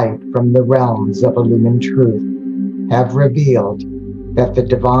of light from the realms of illumined truth have revealed that the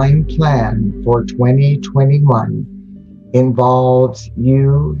divine plan for 2021 involves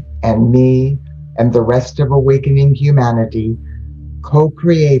you and me and the rest of awakening humanity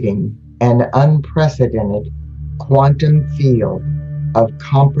co-creating an unprecedented quantum field of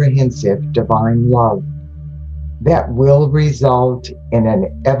comprehensive divine love that will result in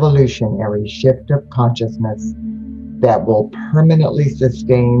an evolutionary shift of consciousness that will permanently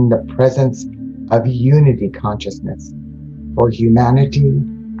sustain the presence of unity consciousness for humanity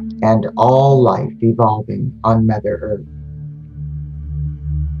and all life evolving on Mother Earth.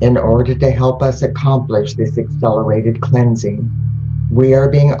 In order to help us accomplish this accelerated cleansing, we are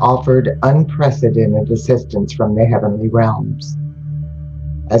being offered unprecedented assistance from the heavenly realms.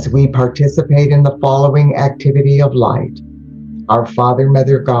 As we participate in the following activity of light, our Father,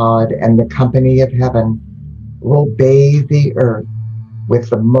 Mother God, and the company of heaven will bathe the earth with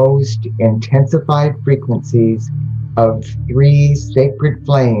the most intensified frequencies of 3 sacred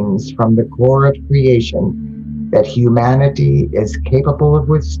flames from the core of creation that humanity is capable of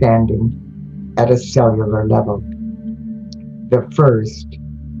withstanding at a cellular level. The first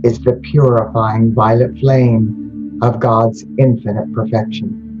is the purifying violet flame of God's infinite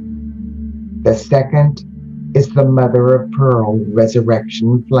perfection. The second is the mother of pearl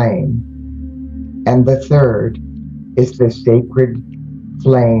resurrection flame. And the third is the sacred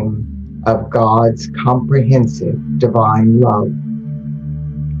flame of God's comprehensive divine love.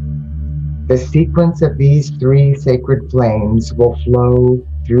 The sequence of these 3 sacred flames will flow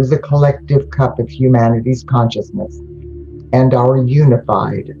through the collective cup of humanity's consciousness and our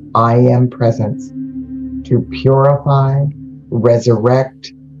unified I Am presence to purify,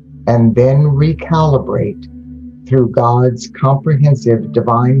 resurrect, and then recalibrate through God's comprehensive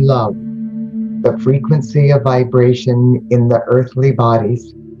divine love the frequency of vibration in the earthly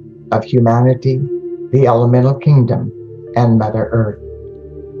bodies of humanity, the elemental kingdom, and Mother Earth.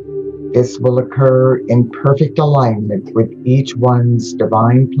 This will occur in perfect alignment with each one's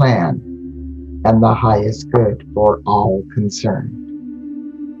divine plan and the highest good for all concerned.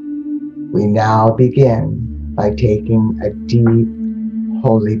 We now begin by taking a deep,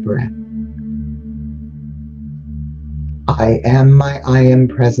 holy breath. I am my I am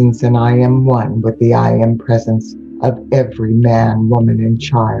presence, and I am one with the I am presence of every man, woman, and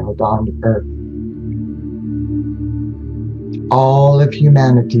child on earth. All of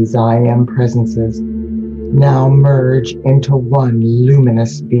humanity's I am presences now merge into one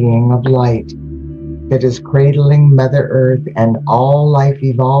luminous being of light that is cradling Mother Earth and all life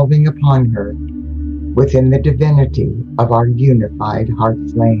evolving upon her within the divinity of our unified heart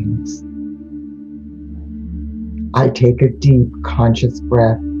flames. I take a deep conscious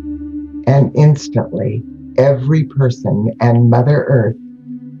breath, and instantly every person and Mother Earth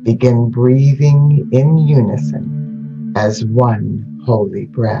begin breathing in unison as one holy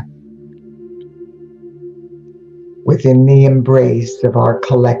breath. Within the embrace of our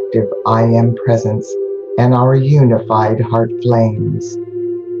collective I am presence and our unified heart flames,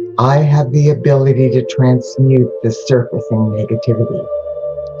 I have the ability to transmute the surfacing negativity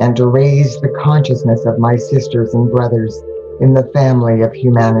and to raise the consciousness of my sisters and brothers in the family of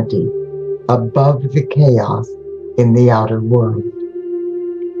humanity above the chaos in the outer world.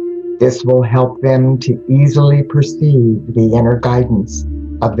 This will help them to easily perceive the inner guidance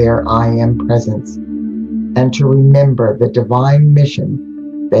of their I am presence and to remember the divine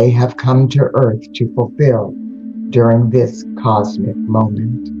mission they have come to Earth to fulfill during this cosmic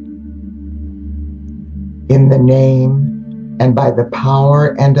moment. In the name and by the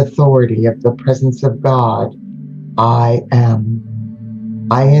power and authority of the presence of God, I am.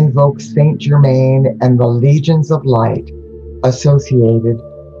 I invoke Saint Germain and the legions of light associated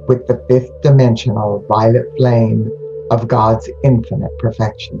with the fifth dimensional violet flame of God's infinite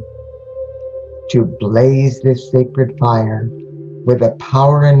perfection, to blaze this sacred fire with the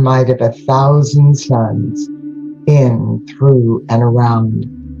power and might of 1,000 suns in, through, and around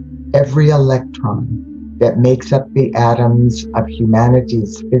every electron that makes up the atoms of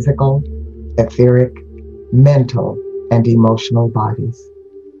humanity's physical, etheric, mental, and emotional bodies.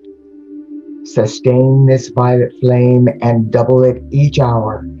 Sustain this violet flame and double it each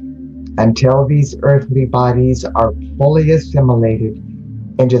hour until these earthly bodies are fully assimilated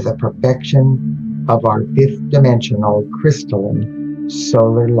into the perfection of our fifth dimensional crystalline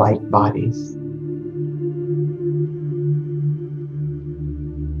solar light bodies.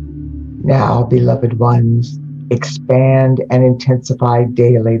 Now, beloved ones, expand and intensify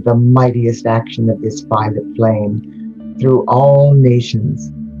daily the mightiest action of this violet flame through all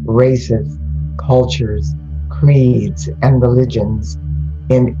nations, races, cultures, creeds, and religions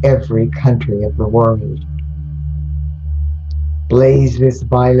in every country of the world. Blaze this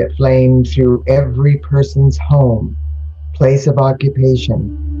violet flame through every person's home, place of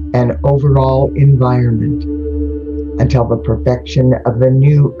occupation, and overall environment until the perfection of the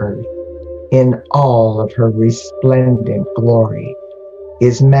new earth in all of her resplendent glory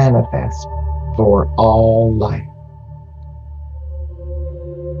is manifest for all life.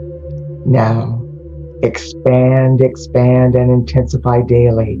 Now, expand, and intensify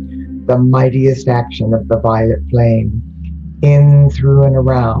daily the mightiest action of the violet flame in, through, and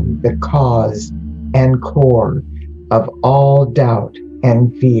around the cause and core of all doubt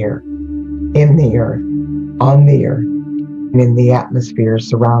and fear in the earth, on the earth, and in the atmosphere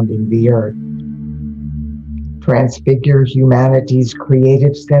surrounding the earth. Transfigure humanity's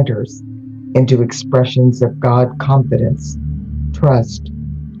creative centers into expressions of God confidence, trust,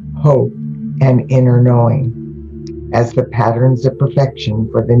 hope, and inner knowing, as the patterns of perfection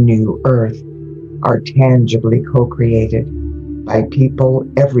for the new earth are tangibly co-created by people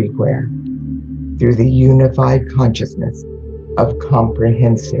everywhere through the unified consciousness of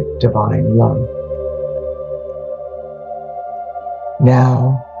comprehensive divine love.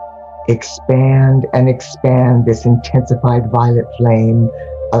 Now, expand this intensified violet flame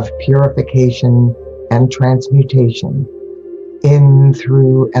of purification and transmutation in,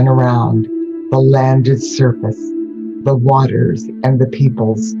 through, and around the landed surface, the waters, and the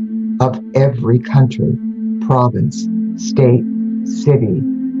peoples of every country, province, state, city,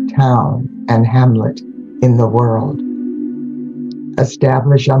 town, and hamlet in the world.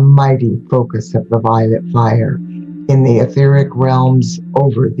 Establish a mighty focus of the violet fire in the etheric realms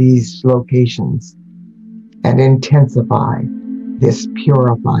over these locations, and intensify this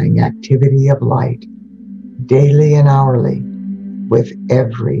purifying activity of light daily and hourly with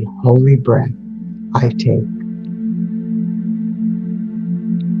every holy breath I take.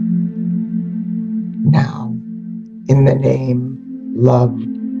 Now, in the name, love,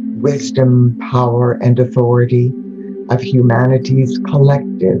 wisdom, power, and authority of humanity's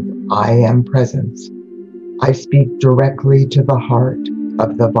collective I Am presence, I speak directly to the heart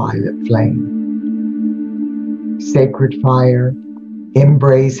of the violet flame. Sacred fire,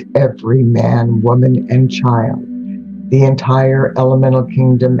 embrace every man, woman, and child, the entire elemental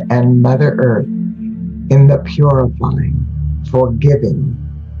kingdom and Mother Earth in the purifying, forgiving,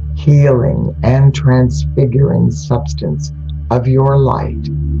 healing, and transfiguring substance of your light,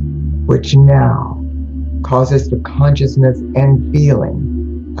 which now causes the consciousness and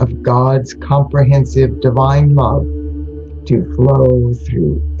feeling of God's comprehensive divine love to flow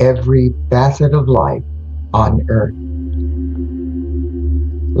through every facet of life on earth.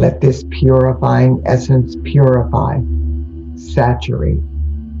 Let this purifying essence purify, saturate,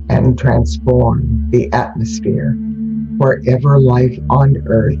 and transform the atmosphere wherever life on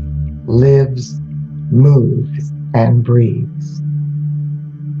earth lives, moves, and breathes.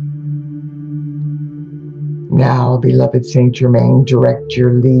 Now, beloved Saint Germain, direct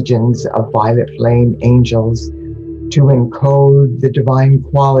your legions of violet flame angels to encode the divine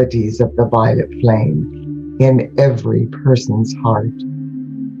qualities of the violet flame in every person's heart.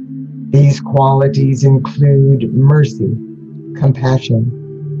 These qualities include mercy,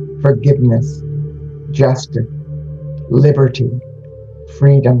 compassion, forgiveness, justice, liberty,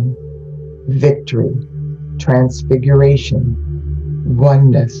 freedom, victory, transfiguration,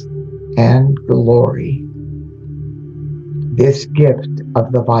 oneness, and glory. This gift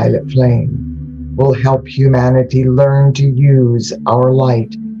of the violet flame will help humanity learn to use our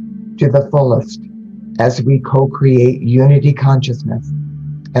light to the fullest as we co-create unity consciousness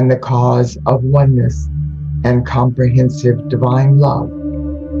and the cause of oneness and comprehensive divine love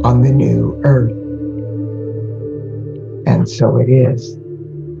on the new earth. And so it is.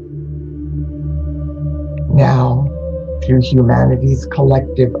 Now, through humanity's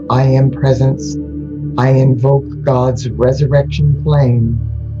collective I Am presence, I invoke God's resurrection flame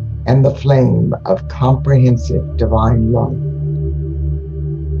and the flame of comprehensive divine love.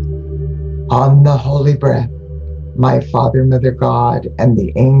 On the holy breath, my Father, Mother God, and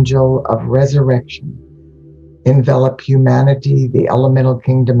the angel of resurrection envelop humanity, the elemental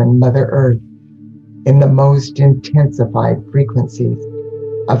kingdom, and Mother Earth in the most intensified frequencies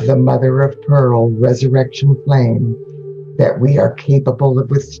of the Mother of Pearl resurrection flame that we are capable of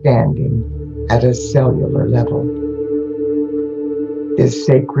withstanding at a cellular level. This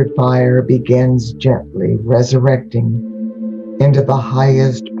sacred fire begins gently resurrecting into the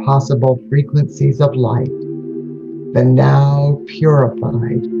highest possible frequencies of light the now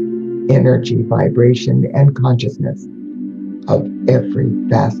purified energy, vibration, and consciousness of every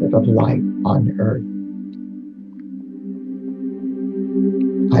facet of life on earth.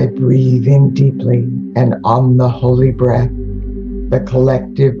 I breathe in deeply, and on the holy breath, the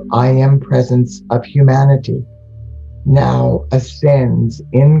collective I Am presence of humanity now ascends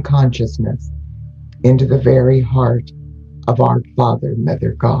in consciousness into the very heart of our Father,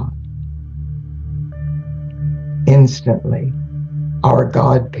 Mother God. Instantly, our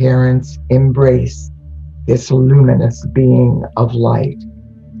godparents embrace this luminous being of light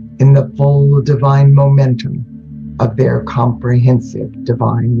in the full divine momentum of their comprehensive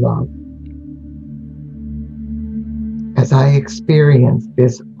divine love. As I experience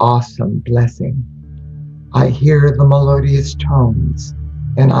this awesome blessing, I hear the melodious tones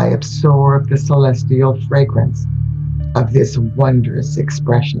and I absorb the celestial fragrance of this wondrous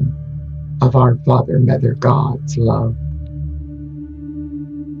expression of our Father, Mother God's love.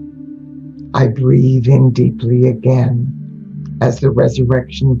 I breathe in deeply again as the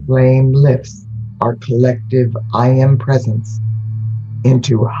resurrection flame lifts our collective I Am presence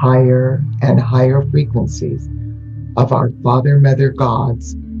into higher and higher frequencies of our Father, Mother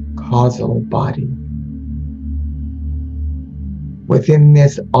God's causal body. Within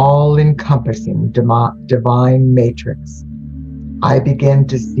this all-encompassing divine matrix, I begin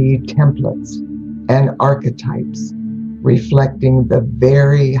to see templates and archetypes reflecting the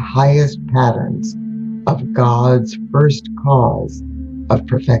very highest patterns of God's first cause of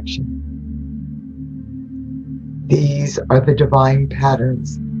perfection. These are the divine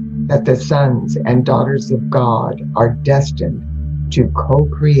patterns that the sons and daughters of God are destined to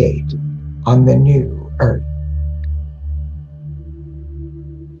co-create on the new earth.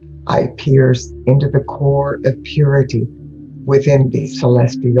 I pierce into the core of purity within these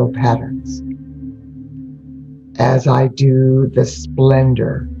celestial patterns. As I do, the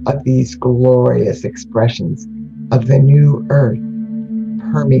splendor of these glorious expressions of the new earth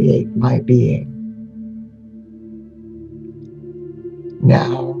permeate my being.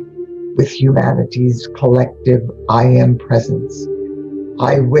 Now, with humanity's collective I Am presence,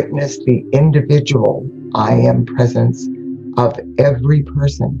 I witness the individual I am presence of every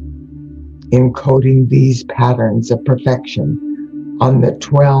person, encoding these patterns of perfection on the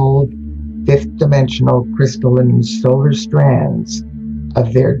 12 fifth dimensional crystalline solar strands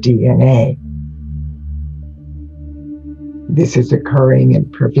of their DNA. This is occurring in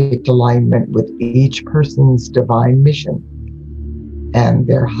perfect alignment with each person's divine mission and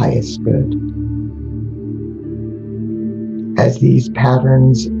their highest good. As these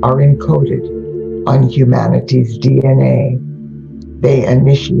patterns are encoded on humanity's DNA, they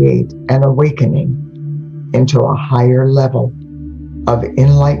initiate an awakening into a higher level of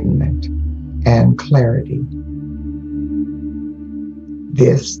enlightenment and clarity.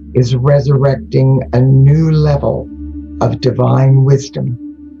 This is resurrecting a new level of divine wisdom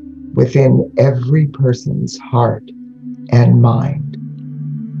within every person's heart and mind.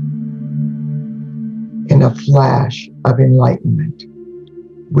 In a flash of enlightenment,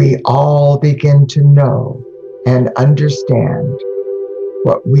 we all begin to know and understand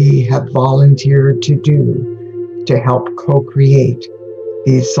what we have volunteered to do to help co-create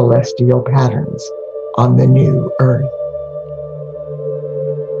these celestial patterns on the new earth.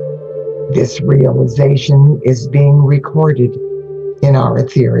 This realization is being recorded in our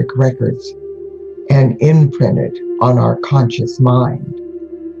etheric records and imprinted on our conscious mind.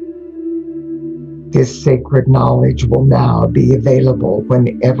 This sacred knowledge will now be available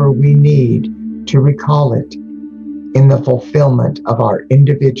whenever we need to recall it in the fulfillment of our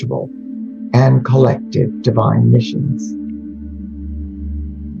individual and collective divine missions.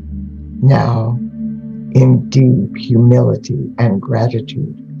 Now, in deep humility and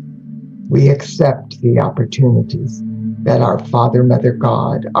gratitude, we accept the opportunities that our Father, Mother,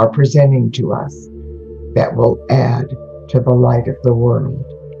 God are presenting to us that will add to the light of the world.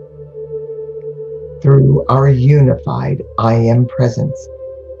 Through our unified I Am presence,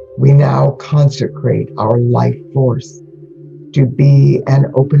 we now consecrate our life force to be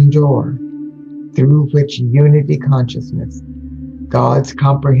an open door through which unity consciousness, God's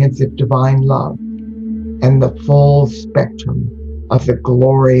comprehensive divine love, and the full spectrum of the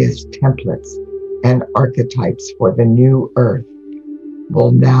glorious templates and archetypes for the new earth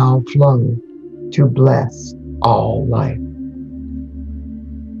will now flow to bless all life.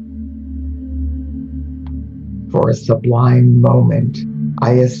 For a sublime moment,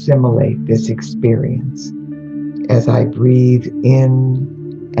 I assimilate this experience as I breathe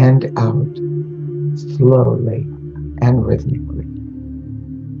in and out, slowly and rhythmically.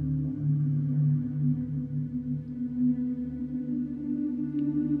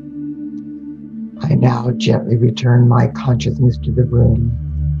 I now gently return my consciousness to the room,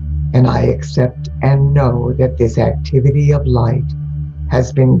 and I accept and know that this activity of light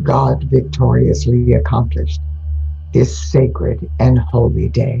has been God victoriously accomplished this sacred and holy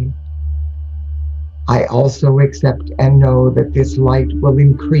day. I also accept and know that this light will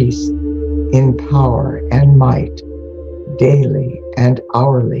increase in power and might daily and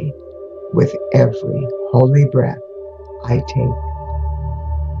hourly with every holy breath I take.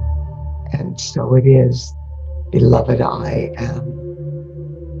 And so it is, beloved I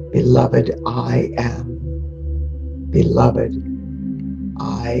am, beloved I am, beloved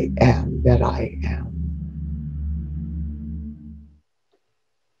I am that I am.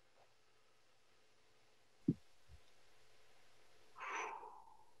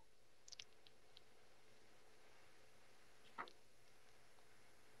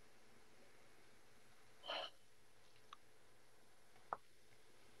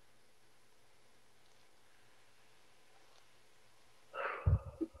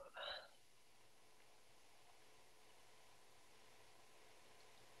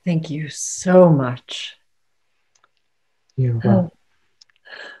 Thank you so much. You're welcome.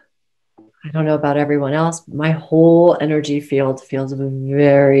 I don't know about everyone else, but my whole energy field feels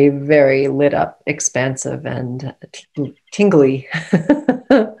very, very lit up, expansive, and tingly.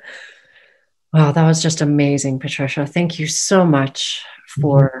 Wow, that was just amazing, Patricia. Thank you so much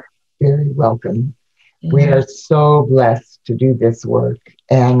for... You're very welcome. Yeah. We are so blessed to do this work,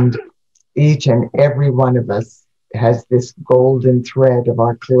 and each and every one of us has this golden thread of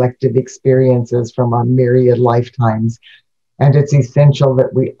our collective experiences from our myriad lifetimes. And it's essential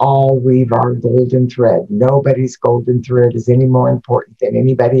that we all weave our golden thread. Nobody's golden thread is any more important than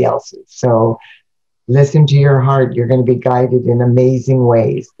anybody else's. So listen to your heart. You're going to be guided in amazing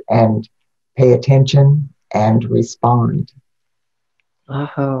ways, and pay attention and respond.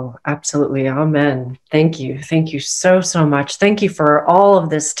 Oh, absolutely. Amen. Thank you. Thank you so, so much. Thank you for all of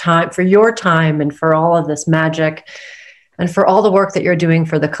this time, for your time, and for all of this magic, and for all the work that you're doing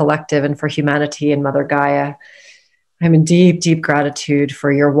for the collective and for humanity and Mother Gaia. I'm in deep, deep gratitude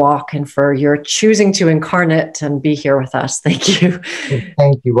for your walk and for your choosing to incarnate and be here with us. Thank you.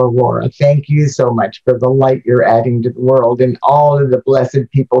 Thank you, Aurora. Thank you so much for the light you're adding to the world and all of the blessed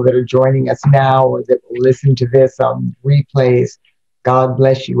people that are joining us now or that will listen to this on replays. God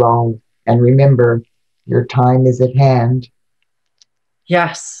bless you all. And remember, your time is at hand.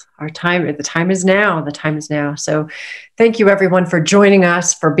 Yes, the time is now. The time is now. So thank you everyone for joining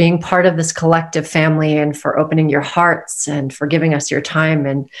us, for being part of this collective family, and for opening your hearts and for giving us your time,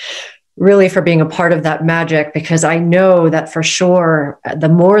 and really for being a part of that magic, because I know that for sure, the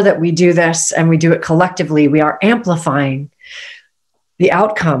more that we do this and we do it collectively, we are amplifying the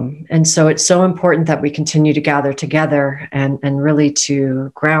outcome. And so it's so important that we continue to gather together and really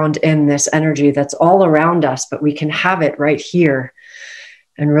to ground in this energy that's all around us, but we can have it right here.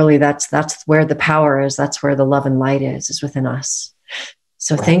 And really that's where the power is. That's where the love and light is within us.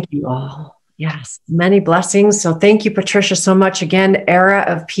 So thank you all. Yes, many blessings. So thank you, Patricia, so much. Again,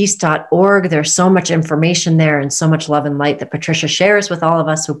 eraofpeace.org. There's so much information there and so much love and light that Patricia shares with all of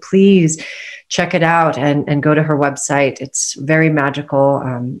us. So please check it out and go to her website. It's very magical.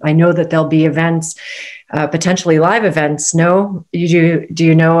 I know that there'll be events, potentially live events. No, do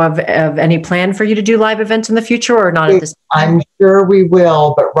you know of any plan for you to do live events in the future, or not at this time? I'm sure we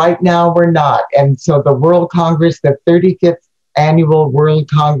will, but right now we're not. And so the World Congress, the 35th Annual World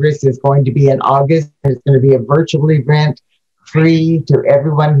Congress, is going to be in August. It's going to be a virtual event, free to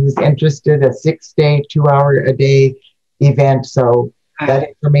everyone who's interested, a 6-day, 2-hour-a-day event. So that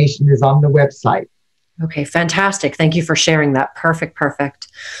information is on the website. Okay, fantastic. Thank you for sharing that. Perfect.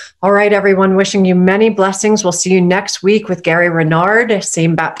 All right, everyone, wishing you many blessings. We'll see you next week with Gary Renard,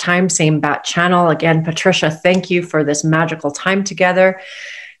 same bat time, same bat channel. Again, Patricia, thank you for this magical time together,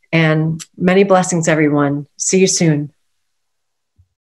 and many blessings, everyone. See you soon.